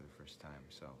through this for the first time.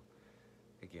 So,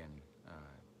 again,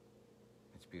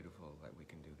 it's beautiful that we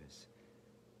can do this.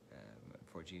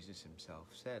 For Jesus himself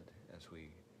said, as we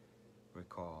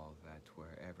recall, that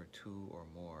wherever 2 or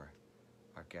more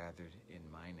are gathered in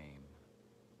my name,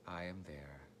 I am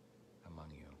there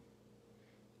among you,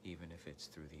 even if it's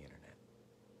through the internet.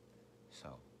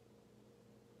 So,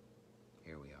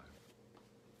 here we are.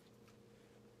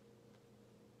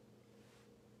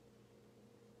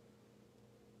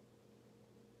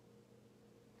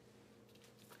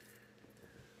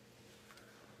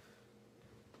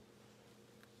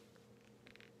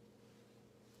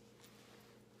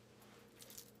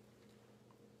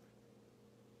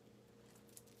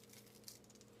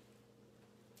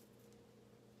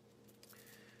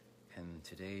 And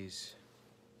today's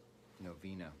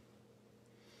novena,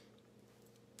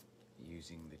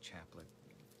 using the chaplet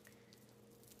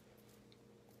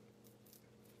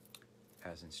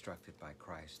as instructed by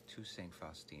Christ to Saint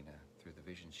Faustina through the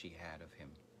vision she had of him,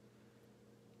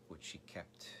 which she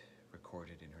kept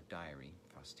recorded in her diary,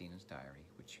 Faustina's diary,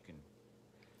 which you can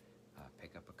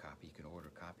pick up a copy. You can order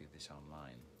a copy of this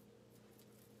online.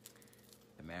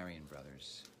 The Marian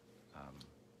brothers,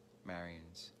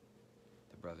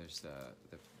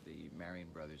 the Marian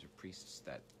brothers are priests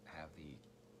that have the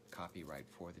copyright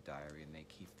for the diary, and they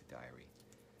keep the diary,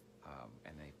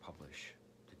 and they publish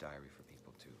the diary for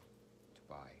people to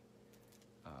buy.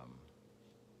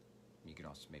 You can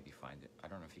also maybe find it. I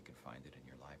don't know if you can find it in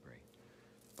your library,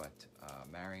 but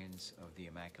Marians of the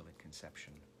Immaculate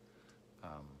Conception,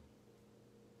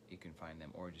 you can find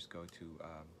them, or just go to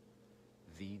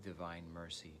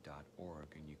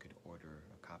thedivinemercy.org, and you could order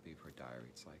a copy of her diary.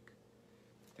 It's like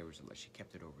she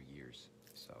kept it over years.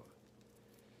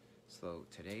 So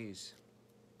today's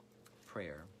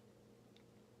prayer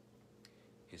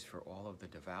is for all of the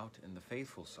devout and the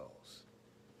faithful souls,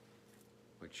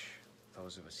 which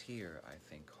those of us here, I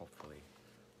think, hopefully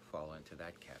fall into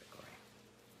that category.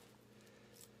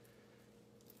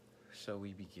 So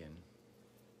we begin,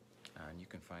 and you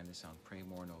can find this on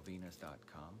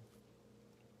praymorenovenas.com.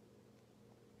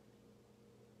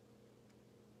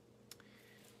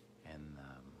 And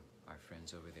our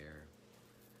friends over there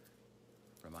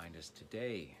remind us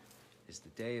today is the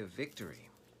day of victory.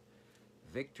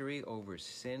 Victory over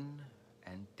sin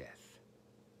and death.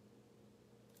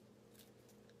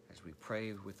 As we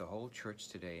pray with the whole church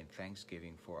today in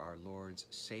thanksgiving for our Lord's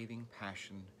saving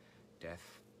passion,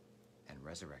 death, and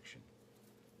resurrection.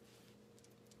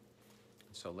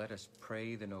 So let us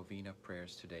pray the novena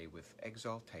prayers today with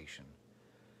exaltation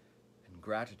and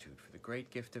gratitude for the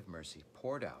great gift of mercy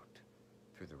poured out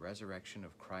through the resurrection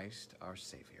of Christ our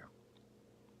Savior.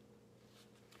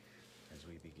 As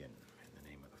we begin, in the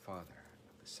name of the Father,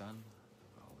 of the Son,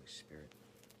 of the Holy Spirit.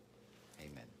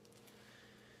 Amen.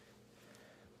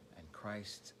 And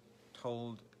Christ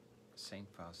told Saint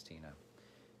Faustina,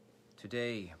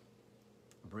 "Today,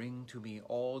 bring to me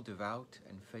all devout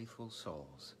and faithful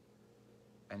souls,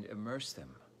 and immerse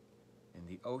them in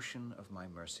the ocean of my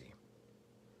mercy.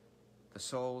 The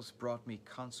souls brought me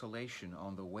consolation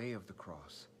on the way of the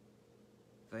cross.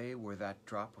 They were that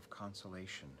drop of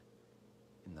consolation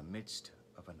in the midst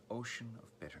of an ocean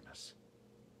of bitterness."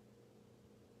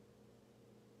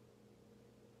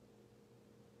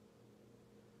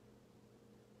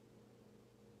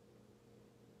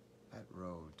 That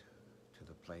road to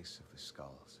the place of the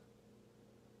skulls.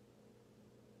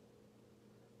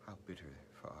 How bitter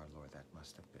for our Lord that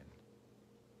must have been.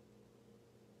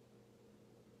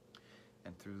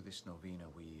 And through this novena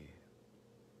we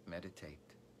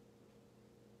meditate,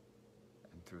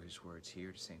 and through his words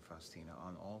here to St. Faustina,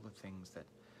 on all the things that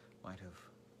might have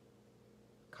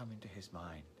come into his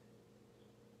mind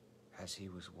as he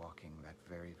was walking that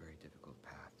very, very difficult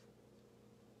path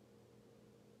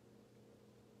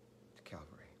to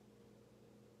Calvary.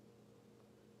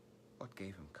 What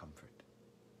gave him comfort?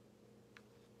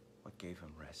 What gave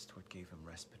him rest? What gave him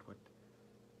respite? What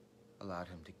allowed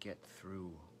him to get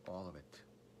through all of it,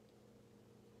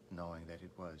 knowing that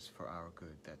it was for our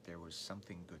good, that there was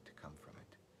something good to come from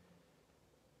it?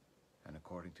 And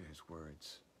according to his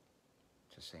words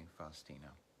to Saint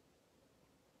Faustina,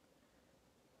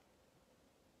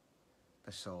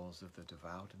 the souls of the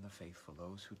devout and the faithful,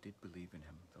 those who did believe in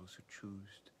him, those who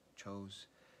chose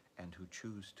and who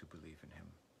choose to believe in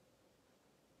him,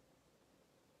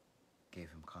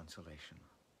 gave him consolation.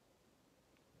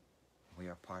 We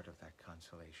are part of that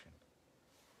consolation,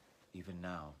 even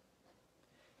now,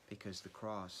 because the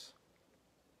cross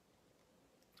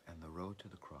and the road to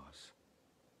the cross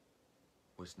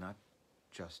was not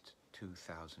just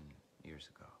 2,000 years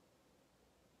ago.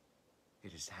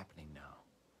 It is happening now.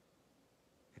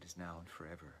 It is now and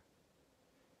forever,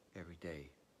 every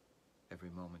day, every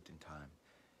moment in time.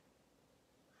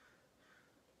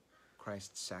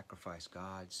 Christ's sacrifice,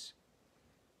 God's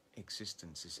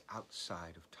existence, is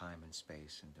outside of time and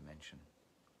space and dimension.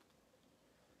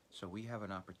 So we have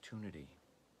an opportunity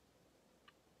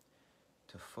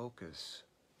to focus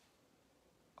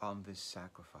on this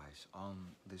sacrifice,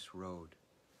 on this road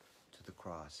to the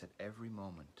cross at every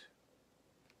moment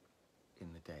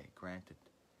in the day. Granted,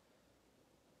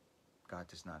 God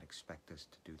does not expect us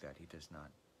to do that. He does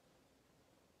not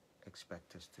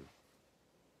expect us to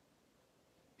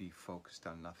be focused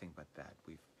on nothing but that.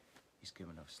 He's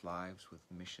given us lives with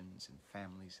missions and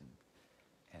families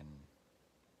and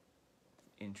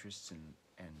interests and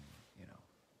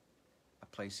a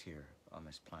place here on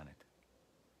this planet.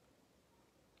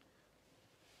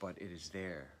 But it is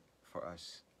there for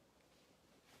us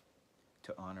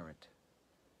to honor it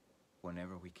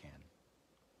whenever we can,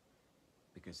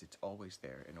 because it's always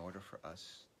there in order for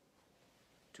us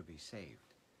to be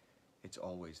saved. It's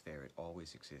always there. It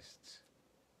always exists.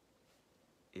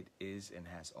 It is and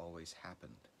has always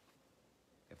happened,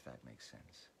 if that makes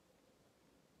sense.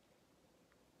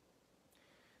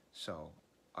 So,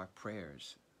 our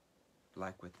prayers,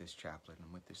 like with this chaplet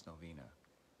and with this novena,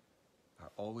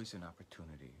 are always an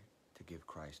opportunity to give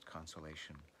Christ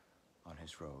consolation on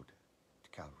his road to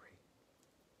Calvary.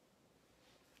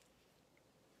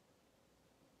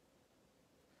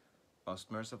 Most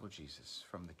merciful Jesus,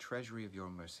 from the treasury of your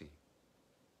mercy,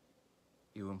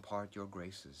 you impart your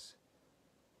graces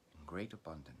in great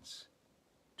abundance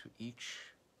to each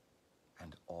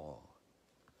and all.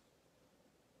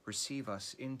 Receive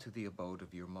us into the abode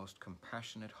of your most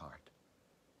compassionate heart,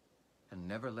 and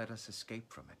never let us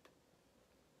escape from it.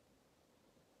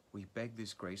 We beg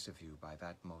this grace of you by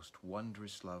that most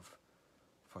wondrous love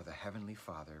for the Heavenly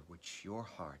Father, which your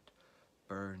heart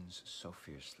burns so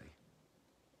fiercely.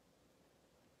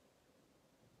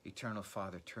 Eternal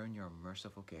Father, turn your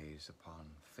merciful gaze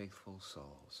upon faithful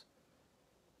souls,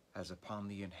 as upon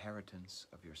the inheritance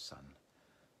of your Son.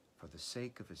 For the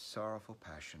sake of his sorrowful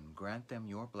passion, grant them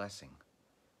your blessing,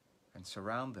 and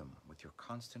surround them with your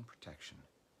constant protection,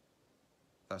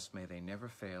 Thus may they never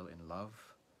fail in love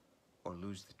or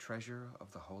lose the treasure of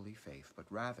the holy faith, but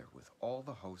rather, with all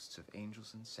the hosts of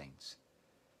angels and saints,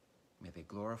 may they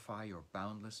glorify your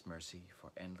boundless mercy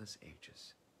for endless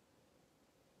ages.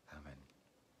 Amen.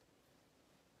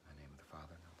 In the name of the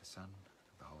Father, and of the Son, and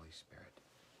of the Holy Spirit.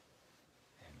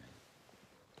 Amen.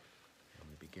 And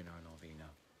we begin our novena.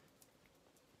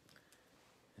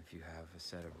 If you have a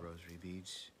set of rosary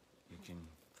beads, you can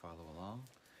follow along.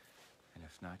 And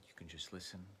if not, you can just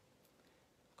listen,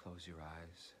 close your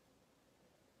eyes,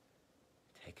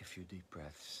 take a few deep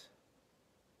breaths,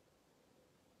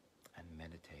 and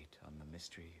meditate on the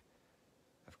mystery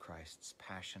of Christ's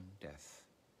passion, death,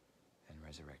 and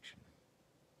resurrection.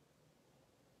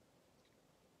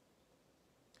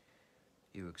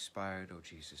 You expired, O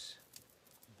Jesus,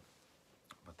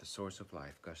 but the source of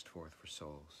life gushed forth for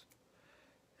souls,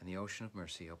 and the ocean of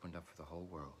mercy opened up for the whole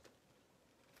world.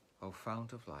 O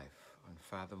fount of life,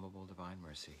 unfathomable divine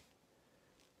mercy,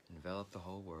 envelop the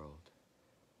whole world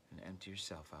and empty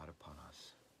yourself out upon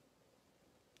us.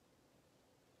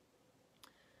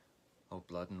 O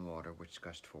blood and water which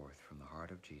gushed forth from the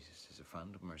heart of Jesus as a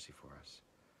fount of mercy for us,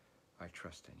 I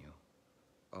trust in you.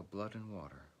 O blood and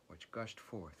water which gushed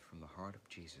forth from the heart of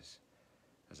Jesus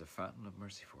as a fountain of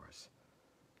mercy for us,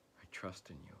 I trust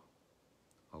in you.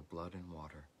 O blood and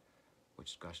water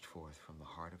which gushed forth from the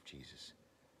heart of Jesus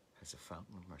as a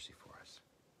fountain of mercy for us,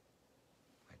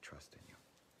 I trust in you.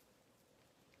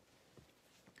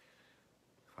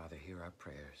 Father, hear our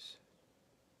prayers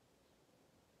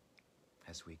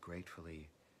as we gratefully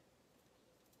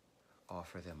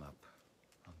offer them up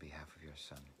on behalf of your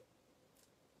Son.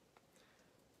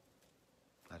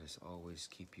 Let us always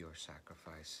keep your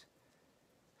sacrifice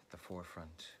at the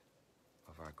forefront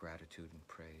of our gratitude and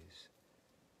praise,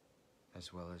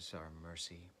 as well as our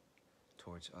mercy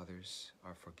towards others,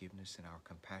 our forgiveness and our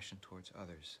compassion towards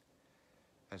others,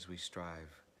 as we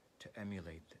strive to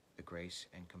emulate the grace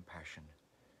and compassion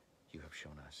you have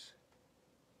shown us.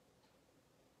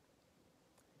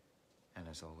 And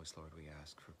as always, Lord, we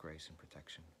ask for grace and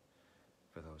protection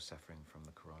for those suffering from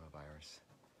the coronavirus,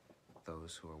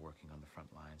 those who are working on the front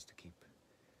lines to keep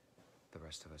the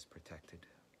rest of us protected,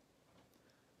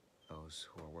 those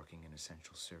who are working in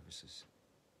essential services.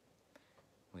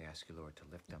 We ask you, Lord, to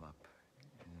lift them up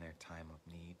in their time of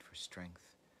need for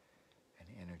strength and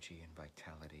energy and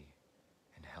vitality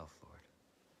and health, Lord.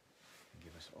 And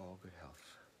give us all good health,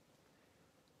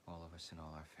 all of us and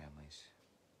all our families.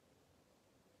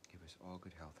 Give us all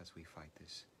good health as we fight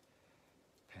this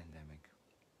pandemic.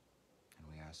 And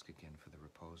we ask again for the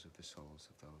repose of the souls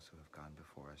of those who have gone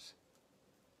before us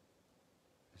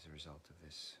as a result of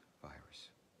this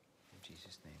virus. In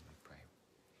Jesus' name we pray.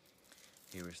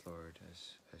 Hear us, Lord,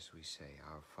 as we say,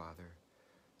 Our Father,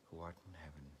 who art in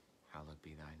heaven, hallowed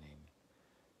be thy name.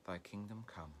 Thy kingdom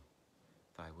come,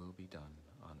 thy will be done,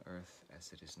 on earth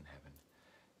as it is in heaven.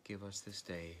 Give us this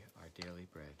day our daily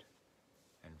bread,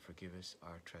 and forgive us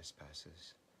our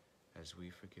trespasses, as we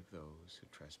forgive those who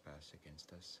trespass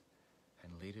against us.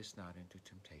 And lead us not into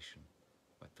temptation,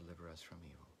 but deliver us from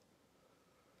evil.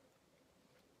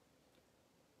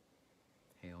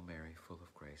 Hail Mary, full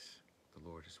of grace, the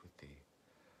Lord is with thee.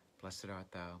 Blessed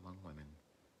art thou among women,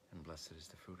 and blessed is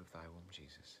the fruit of thy womb,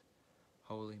 Jesus.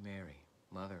 Holy Mary,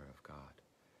 Mother of God,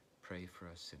 pray for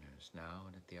us sinners, now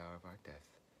and at the hour of our death.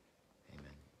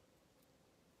 Amen.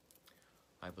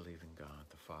 I believe in God,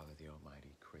 the Father, the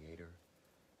Almighty, creator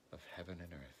of heaven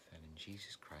and earth, and in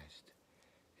Jesus Christ,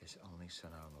 his only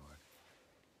Son, our Lord.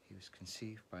 He was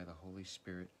conceived by the Holy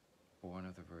Spirit, born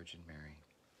of the Virgin Mary,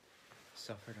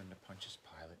 suffered under Pontius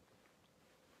Pilate,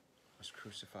 was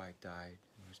crucified, died,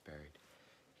 and was buried.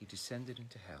 He descended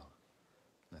into hell.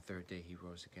 On the third day he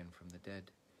rose again from the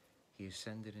dead. He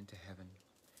ascended into heaven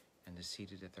and is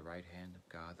seated at the right hand of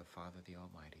God, the Father, the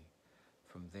Almighty.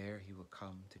 From there he will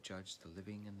come to judge the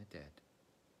living and the dead.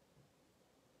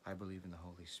 I believe in the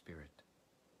Holy Spirit,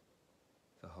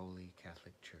 the Holy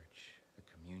Catholic Church, the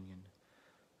communion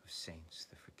of saints,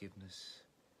 the forgiveness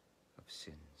of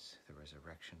sins, the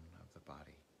resurrection of the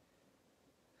body,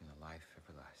 and the life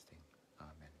everlasting.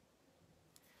 Amen.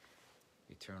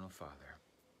 Eternal Father,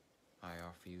 I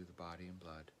offer you the body and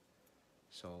blood,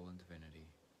 soul and divinity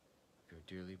of your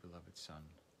dearly beloved Son,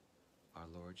 our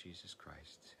Lord Jesus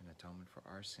Christ, in atonement for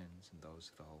our sins and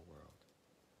those of the whole world.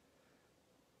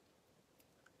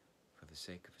 For the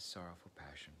sake of his sorrowful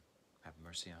passion, have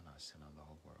mercy on us and on the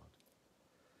whole world.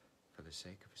 For the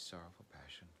sake of his sorrowful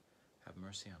passion, have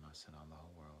mercy on us and on the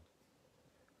whole world.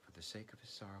 For the sake of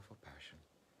his sorrowful passion,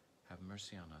 have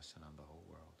mercy on us and on the whole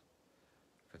world.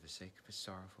 For the sake of his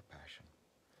sorrowful passion,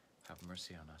 have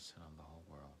mercy on us and on the whole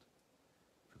world.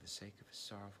 For the sake of his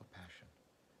sorrowful passion,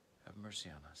 have mercy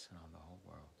on us and on the whole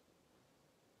world.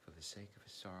 For the sake of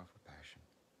his sorrowful passion,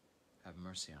 have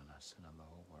mercy on us and on the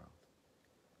whole world.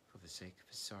 For the sake of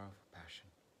his sorrowful passion,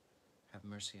 have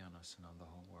mercy on us and on the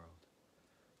whole world.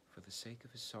 For the sake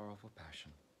of his sorrowful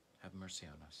passion, have mercy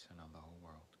on us and on the whole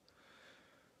world.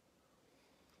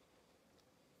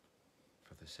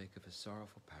 For the sake of his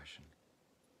sorrowful passion,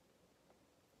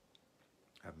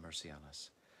 have mercy on us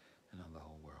and on the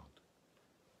whole world.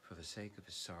 For the sake of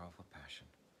his sorrowful passion,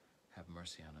 have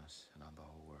mercy on us and on the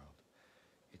whole world.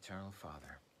 Eternal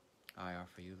Father, I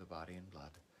offer you the body and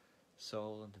blood,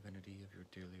 soul and divinity of your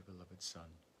dearly beloved Son,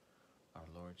 our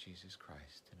Lord Jesus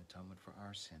Christ, in atonement for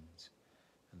our sins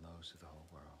and those of the whole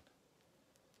world.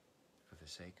 For the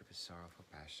sake of his sorrowful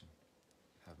passion,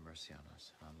 have mercy on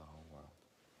us and on the whole world.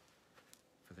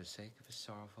 For the sake of his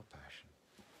sorrowful passion,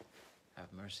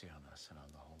 have mercy on us and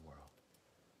on the whole world.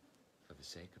 For the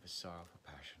sake of his sorrowful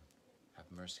passion, have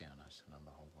mercy on us and on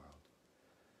the whole world.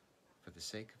 For the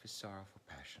sake of his sorrowful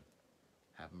passion,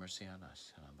 have mercy on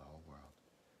us and on the whole world.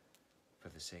 For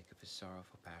the sake of his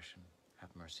sorrowful passion, have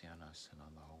mercy on us and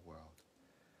on the whole world.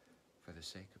 For the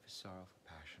sake of his sorrowful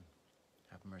passion,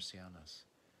 have mercy on us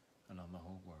and on the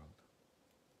whole world.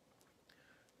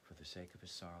 For the sake of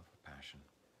his sorrowful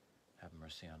passion, have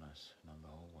mercy on us and on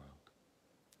the whole world.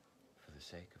 For the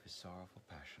sake of his sorrowful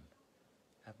passion,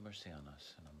 have mercy on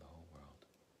us and on the whole world.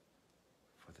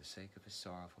 For the sake of his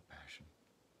sorrowful passion,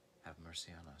 have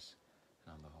mercy on us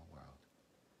and on the whole world.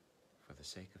 For the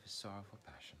sake of his sorrowful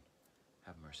passion,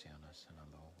 have mercy on us and on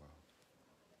the whole world.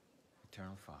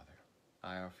 Eternal Father,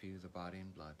 I offer you the body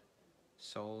and blood,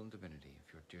 soul and divinity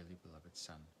of your dearly beloved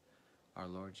Son, our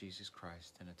Lord Jesus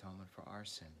Christ, in atonement for our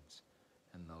sins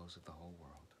and those of the whole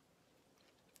world.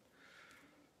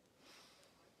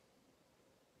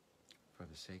 For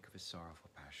the sake of his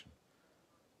sorrowful passion,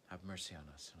 have mercy on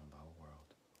us and on the whole world.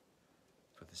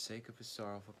 For the sake of his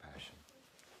sorrowful passion,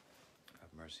 have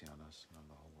mercy on us and on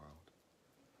the whole world.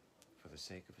 For the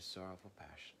sake of his sorrowful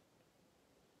passion,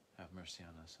 have mercy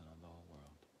on us and on the whole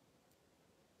world.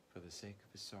 For the sake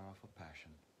of his sorrowful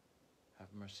passion,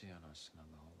 have mercy on us and on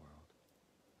the whole world.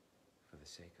 For the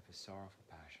sake of his sorrowful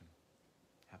passion,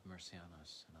 have mercy on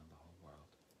us and on the whole world.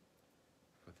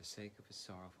 For the sake of his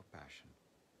sorrowful passion,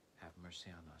 have mercy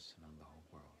on us and on the whole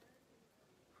world.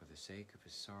 For the sake of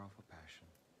his sorrowful passion,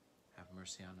 have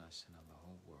mercy on us and on the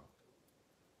whole world.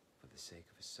 For the sake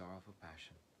of his sorrowful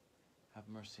passion, have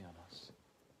mercy on us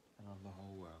and on the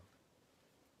whole world.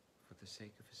 For the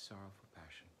sake of his sorrowful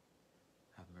passion,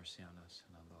 have mercy on us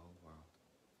and on the whole world.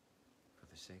 For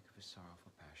the sake of his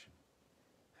sorrowful passion,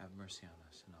 have mercy on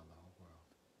us and on the whole world.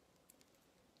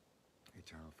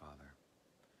 Eternal Father,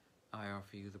 I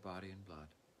offer you the body and blood,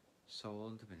 soul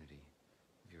and divinity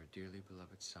of your dearly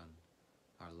beloved Son,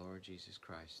 our Lord Jesus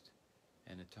Christ,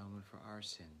 in atonement for our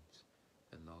sins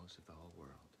and those of the whole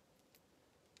world.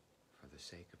 For the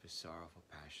sake of his sorrowful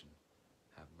passion,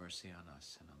 have mercy on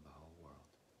us and on the whole world.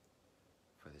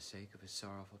 For the sake of his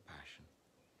sorrowful passion,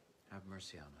 have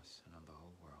mercy on us and on the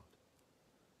whole world.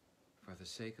 For the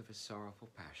sake of his sorrowful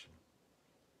passion,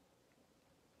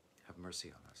 have mercy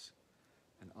on us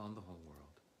and on the whole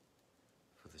world.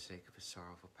 For the sake of his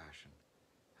sorrowful passion,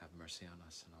 have mercy on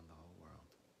us and on the whole world.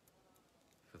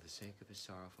 For the sake of his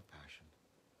sorrowful passion,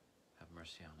 have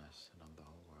mercy on us and on the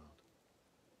whole world.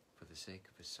 For the sake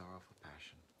of his sorrowful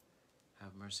passion,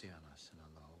 have mercy on us and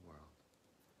on the whole world.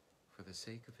 For the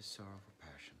sake of his sorrowful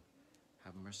passion,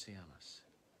 have mercy on us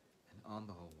and on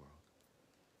the whole world.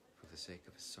 For the sake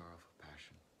of his sorrowful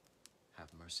passion,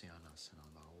 have mercy on us and on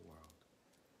the whole world.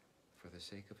 For the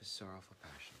sake of his sorrowful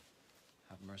passion,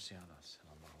 have mercy on us and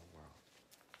on the whole world.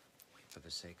 For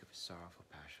the sake of his sorrowful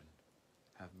passion,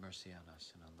 have mercy on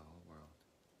us and on the whole world.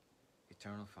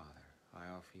 Eternal Father, I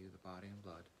offer you the body and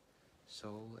blood,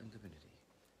 soul and divinity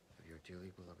of your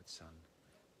dearly beloved Son,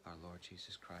 our Lord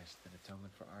Jesus Christ, in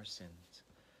atonement for our sins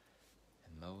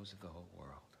and those of the whole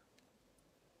world.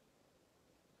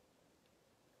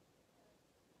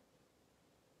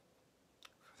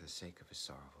 For the sake of his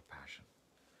sorrowful passion,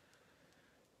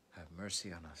 have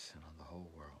mercy on us and on the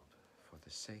whole world. For the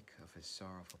sake of his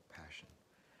sorrowful passion,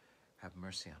 have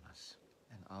mercy on us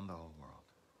and on the whole world.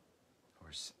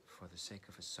 For the sake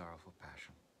of his sorrowful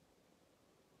passion,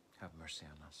 have mercy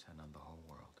on us and on the whole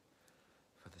world.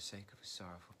 For the sake of his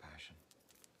sorrowful passion,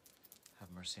 have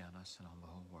mercy on us and on the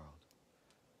whole world.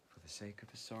 For the sake of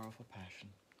his sorrowful passion,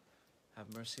 have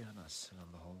mercy on us and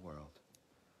on the whole world.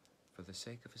 For the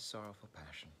sake of his sorrowful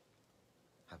passion,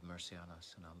 have mercy on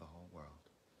us and on the whole world.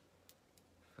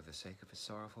 For the sake of his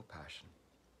sorrowful passion,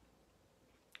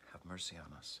 have mercy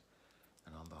on us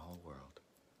and on the whole world.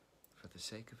 For the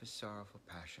sake of his sorrowful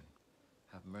passion,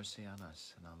 have mercy on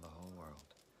us and on the whole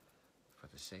world. For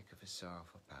the sake of his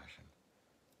sorrowful passion,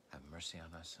 have mercy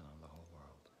on us and on the whole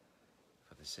world.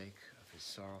 For the sake of his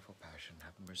sorrowful passion,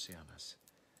 have mercy on us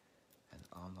and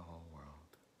on the whole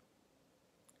world.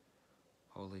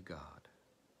 Holy God,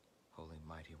 Holy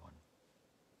Mighty One,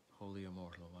 Holy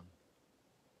Immortal One,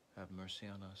 have mercy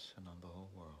on us and on the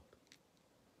whole world.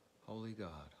 Holy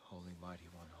God, Holy Mighty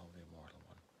One, Holy Immortal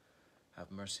One,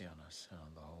 have mercy on us and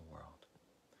on the whole world.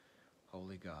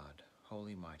 Holy God,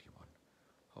 Holy Mighty One,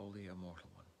 Holy Immortal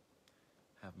One,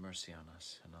 have mercy on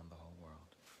us and on the whole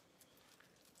world.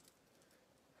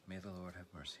 May the Lord have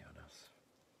mercy on us.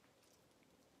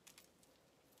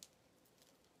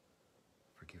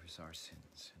 Forgive us our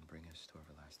sins and bring us to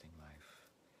everlasting life.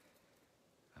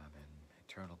 Amen.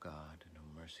 Eternal God, in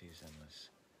whom mercy is endless,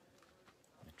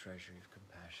 and the treasury of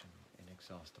compassion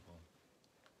inexhaustible,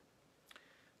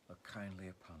 look kindly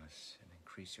upon us and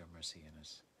increase your mercy in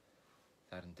us,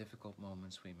 that in difficult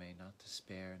moments we may not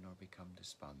despair nor become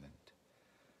despondent,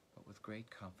 but with great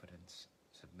confidence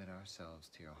submit ourselves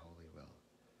to your holy will,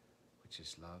 which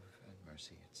is love and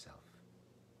mercy itself.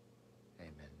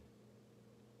 Amen.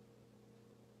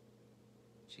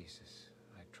 Jesus,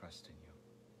 I trust in you.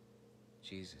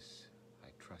 Jesus, I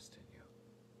trust in you.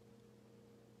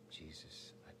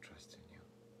 Jesus, I trust in you.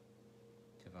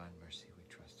 Divine mercy, we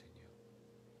trust in you.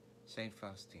 Saint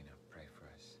Faustina, pray for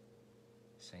us.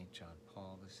 Saint John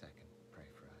Paul II, pray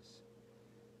for us.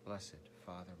 Blessed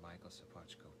Father Michael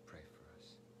Sapochko, pray for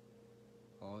us.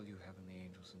 All you heavenly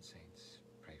angels and saints,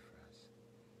 pray for us.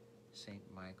 Saint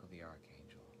Michael the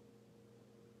Archangel,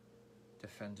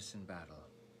 defend us in battle.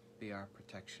 Be our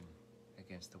protection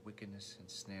against the wickedness and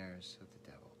snares of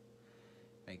the devil.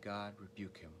 May God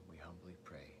rebuke him, we humbly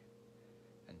pray.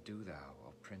 And do thou,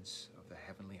 O Prince of the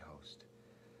heavenly host,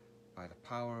 by the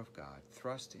power of God,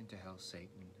 thrust into hell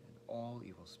Satan and all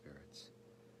evil spirits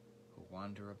who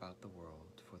wander about the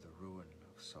world for the ruin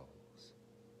of souls.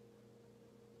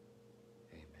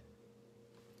 Amen.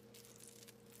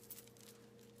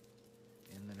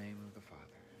 In the name of the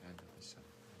Father, and of the Son,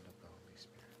 and of the Holy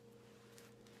Spirit.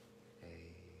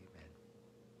 Amen.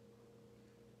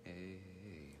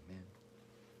 Amen.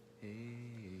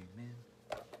 Amen.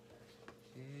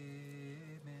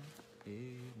 Amen.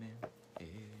 Amen.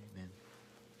 Amen.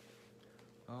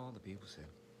 All the people said,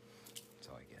 that's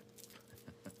all I get.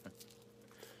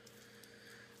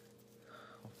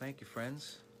 Well, thank you,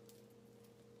 friends.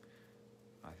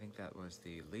 I think that was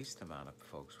the least amount of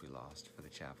folks we lost for the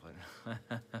chaplain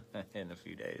in a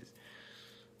few days.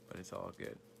 But it's all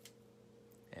good.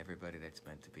 Everybody that's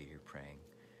meant to be here praying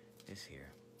is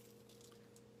here.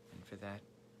 And for that,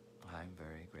 I'm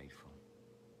very grateful.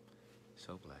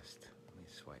 So blessed. Let me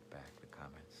swipe back the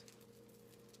comments.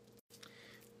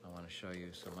 I want to show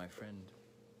you, so my friend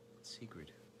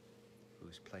Sigrid,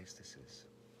 whose place this is,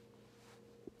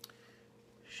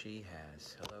 she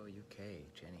has, hello UK,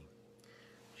 Jenny.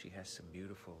 She has some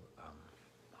beautiful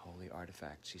holy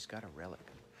artifacts. She's got a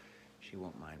relic. She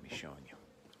won't mind me showing you.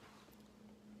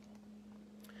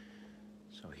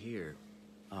 So here,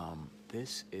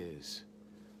 this is,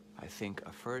 I think,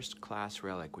 a first-class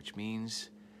relic, which means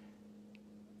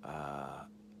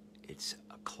it's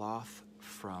a cloth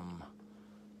from,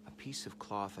 a piece of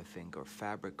cloth, I think, or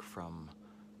fabric from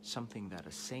something that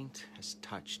a saint has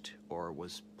touched or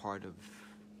was part of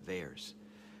theirs,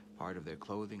 part of their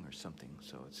clothing or something,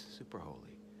 so it's super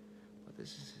holy. But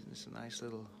this is a nice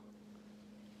little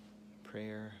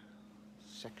prayer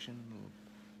section,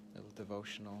 little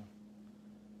devotional.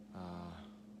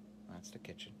 That's the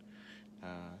kitchen.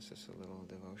 It's just a little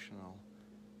devotional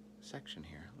section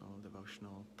here, a little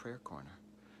devotional prayer corner.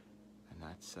 And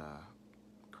that's a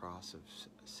cross of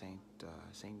Saint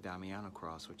Damiano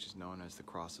cross, which is known as the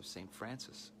cross of Saint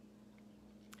Francis.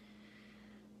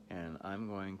 And I'm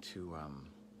going to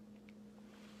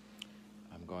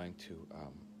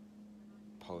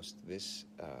post this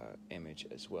image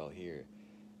as well here.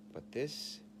 But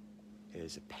this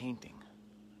is a painting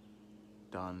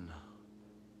done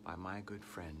by my good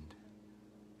friend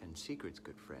and Sigrid's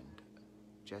good friend,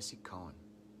 Jesse Cohen.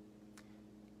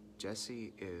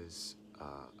 Jesse is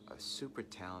a super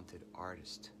talented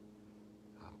artist,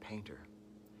 painter,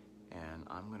 and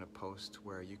I'm going to post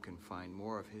where you can find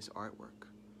more of his artwork.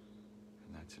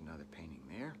 And that's another painting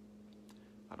there.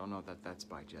 I don't know that that's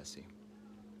by Jesse.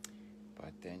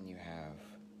 But then you have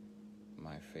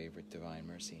my favorite Divine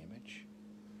Mercy image.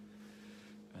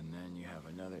 And then you have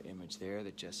another image there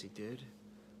that Jesse did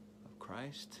of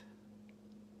Christ.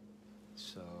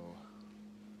 So,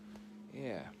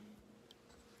 yeah.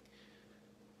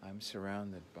 I'm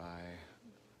surrounded by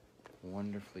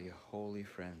wonderfully holy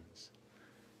friends.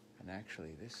 And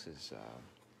actually, this is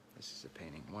a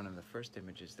painting. One of the first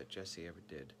images that Jesse ever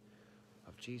did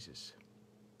of Jesus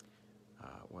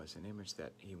was an image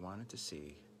that he wanted to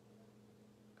see,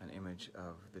 an image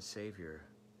of the Savior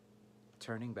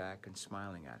turning back and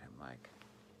smiling at him like,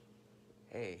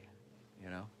 hey, you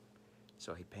know.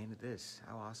 So he painted this.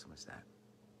 How awesome is that?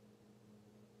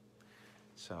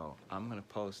 So I'm going to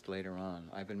post later on.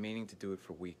 I've been meaning to do it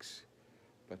for weeks,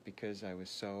 but because I was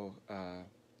so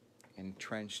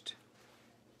entrenched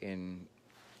in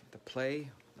the play,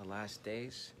 The Last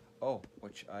Days,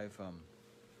 which I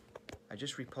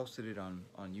just reposted it on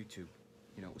YouTube.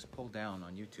 You know, it was pulled down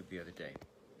on YouTube the other day.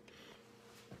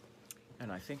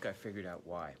 And I think I figured out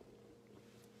why.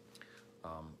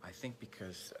 I think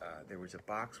because there was a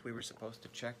box we were supposed to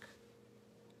check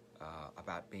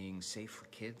about being safe for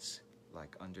kids,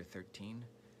 like under 13.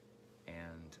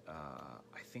 And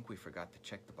I think we forgot to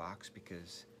check the box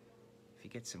because if you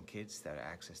get some kids that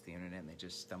access the internet and they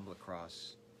just stumble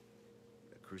across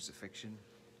a crucifixion,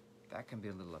 that can be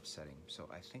a little upsetting. So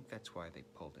I think that's why they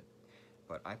pulled it.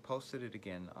 But I posted it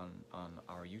again on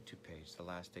our YouTube page, The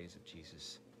Last Days of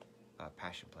Jesus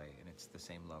Passion Play, and it's the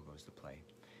same logo as the play.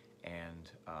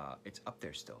 And it's up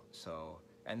there still. So,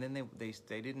 and then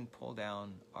they didn't pull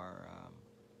down our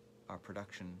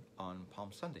production on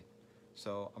Palm Sunday.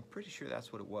 So I'm pretty sure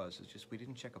that's what it was. It's just we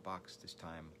didn't check a box this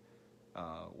time,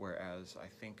 whereas I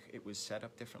think it was set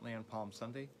up differently on Palm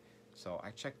Sunday. So I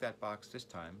checked that box this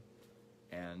time,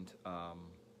 and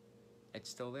it's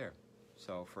still there.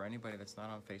 So for anybody that's not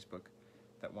on Facebook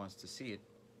that wants to see it,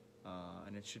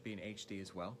 and it should be in HD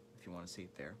as well if you want to see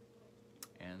it there.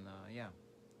 And yeah,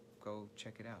 go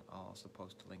check it out. I'll also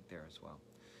post a link there as well.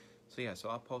 So yeah, so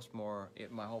I'll post more.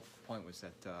 My whole point was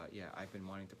that, yeah, I've been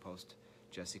wanting to post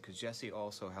Jesse, because Jesse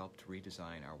also helped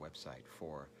redesign our website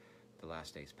for the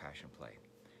Last Days Passion Play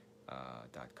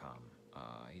 .com.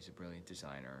 He's a brilliant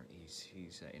designer. He's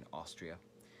in Austria,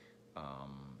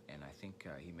 and I think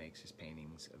he makes his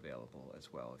paintings available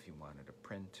as well if you wanted a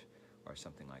print or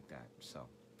something like that. So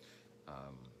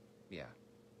yeah,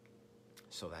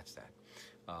 so that's that.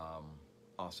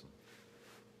 Awesome.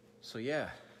 So yeah,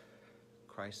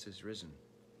 Christ is risen.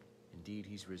 Indeed,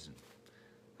 he's risen.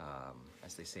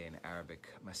 As they say in Arabic,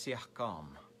 Masih qam.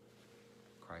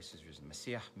 Christ is risen.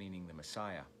 Masih meaning the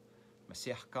Messiah.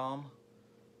 Masih qam,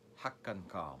 haqqan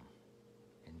qam.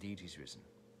 Indeed, he's risen.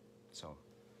 So,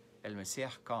 El Masih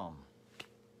qam,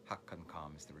 haqqan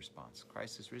qam is the response.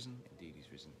 Christ is risen. Indeed,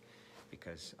 he's risen.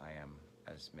 Because I am,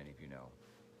 as many of you know,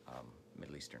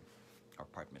 Middle Eastern, or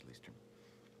part Middle Eastern.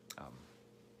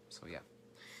 So yeah.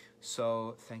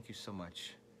 So thank you so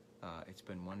much. It's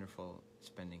been wonderful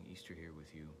spending Easter here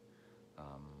with you.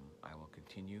 I will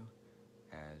continue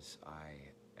as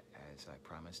I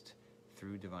promised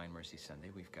through Divine Mercy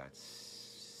Sunday. We've got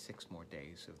 6 more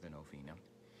days of the novena.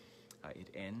 It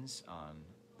ends on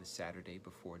the Saturday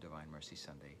before Divine Mercy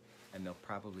Sunday, and there'll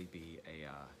probably be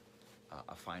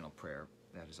a final prayer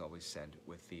that is always said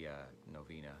with the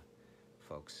novena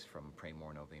folks from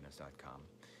praymorenovenas.com,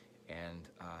 and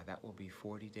that will be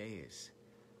 40 days.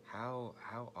 How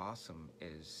awesome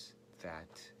is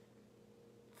that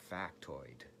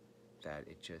factoid that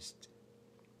it just,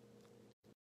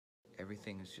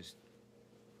 everything is just,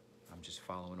 I'm just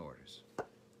following orders.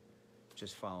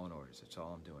 Just following orders. That's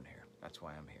all I'm doing here. That's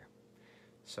why I'm here.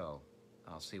 So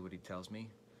I'll see what he tells me,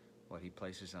 what he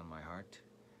places on my heart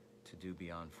to do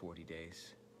beyond 40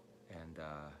 days. And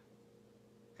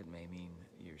it may mean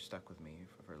you're stuck with me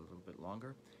for a little bit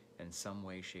longer in some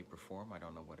way, shape, or form. I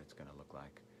don't know what it's going to look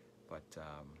like. But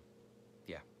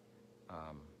yeah,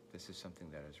 this is something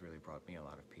that has really brought me a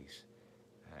lot of peace.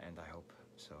 And I hope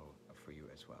so for you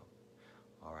as well.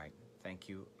 All right. Thank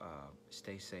you.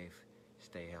 Stay safe.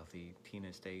 Stay healthy.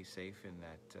 Tina, stay safe in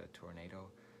that tornado.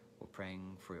 We're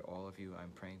praying for all of you.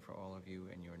 I'm praying for all of you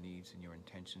and your needs and your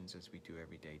intentions as we do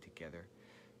every day together.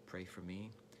 Pray for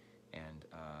me and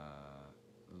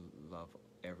love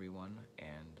everyone.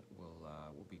 And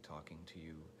we'll be talking to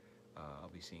you.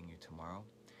 I'll be seeing you tomorrow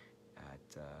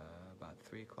at about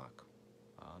 3 o'clock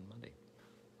on Monday.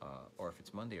 Or if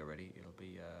it's Monday already, it'll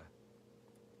be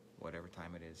whatever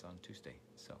time it is on Tuesday.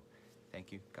 So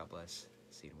thank you. God bless.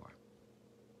 See you tomorrow.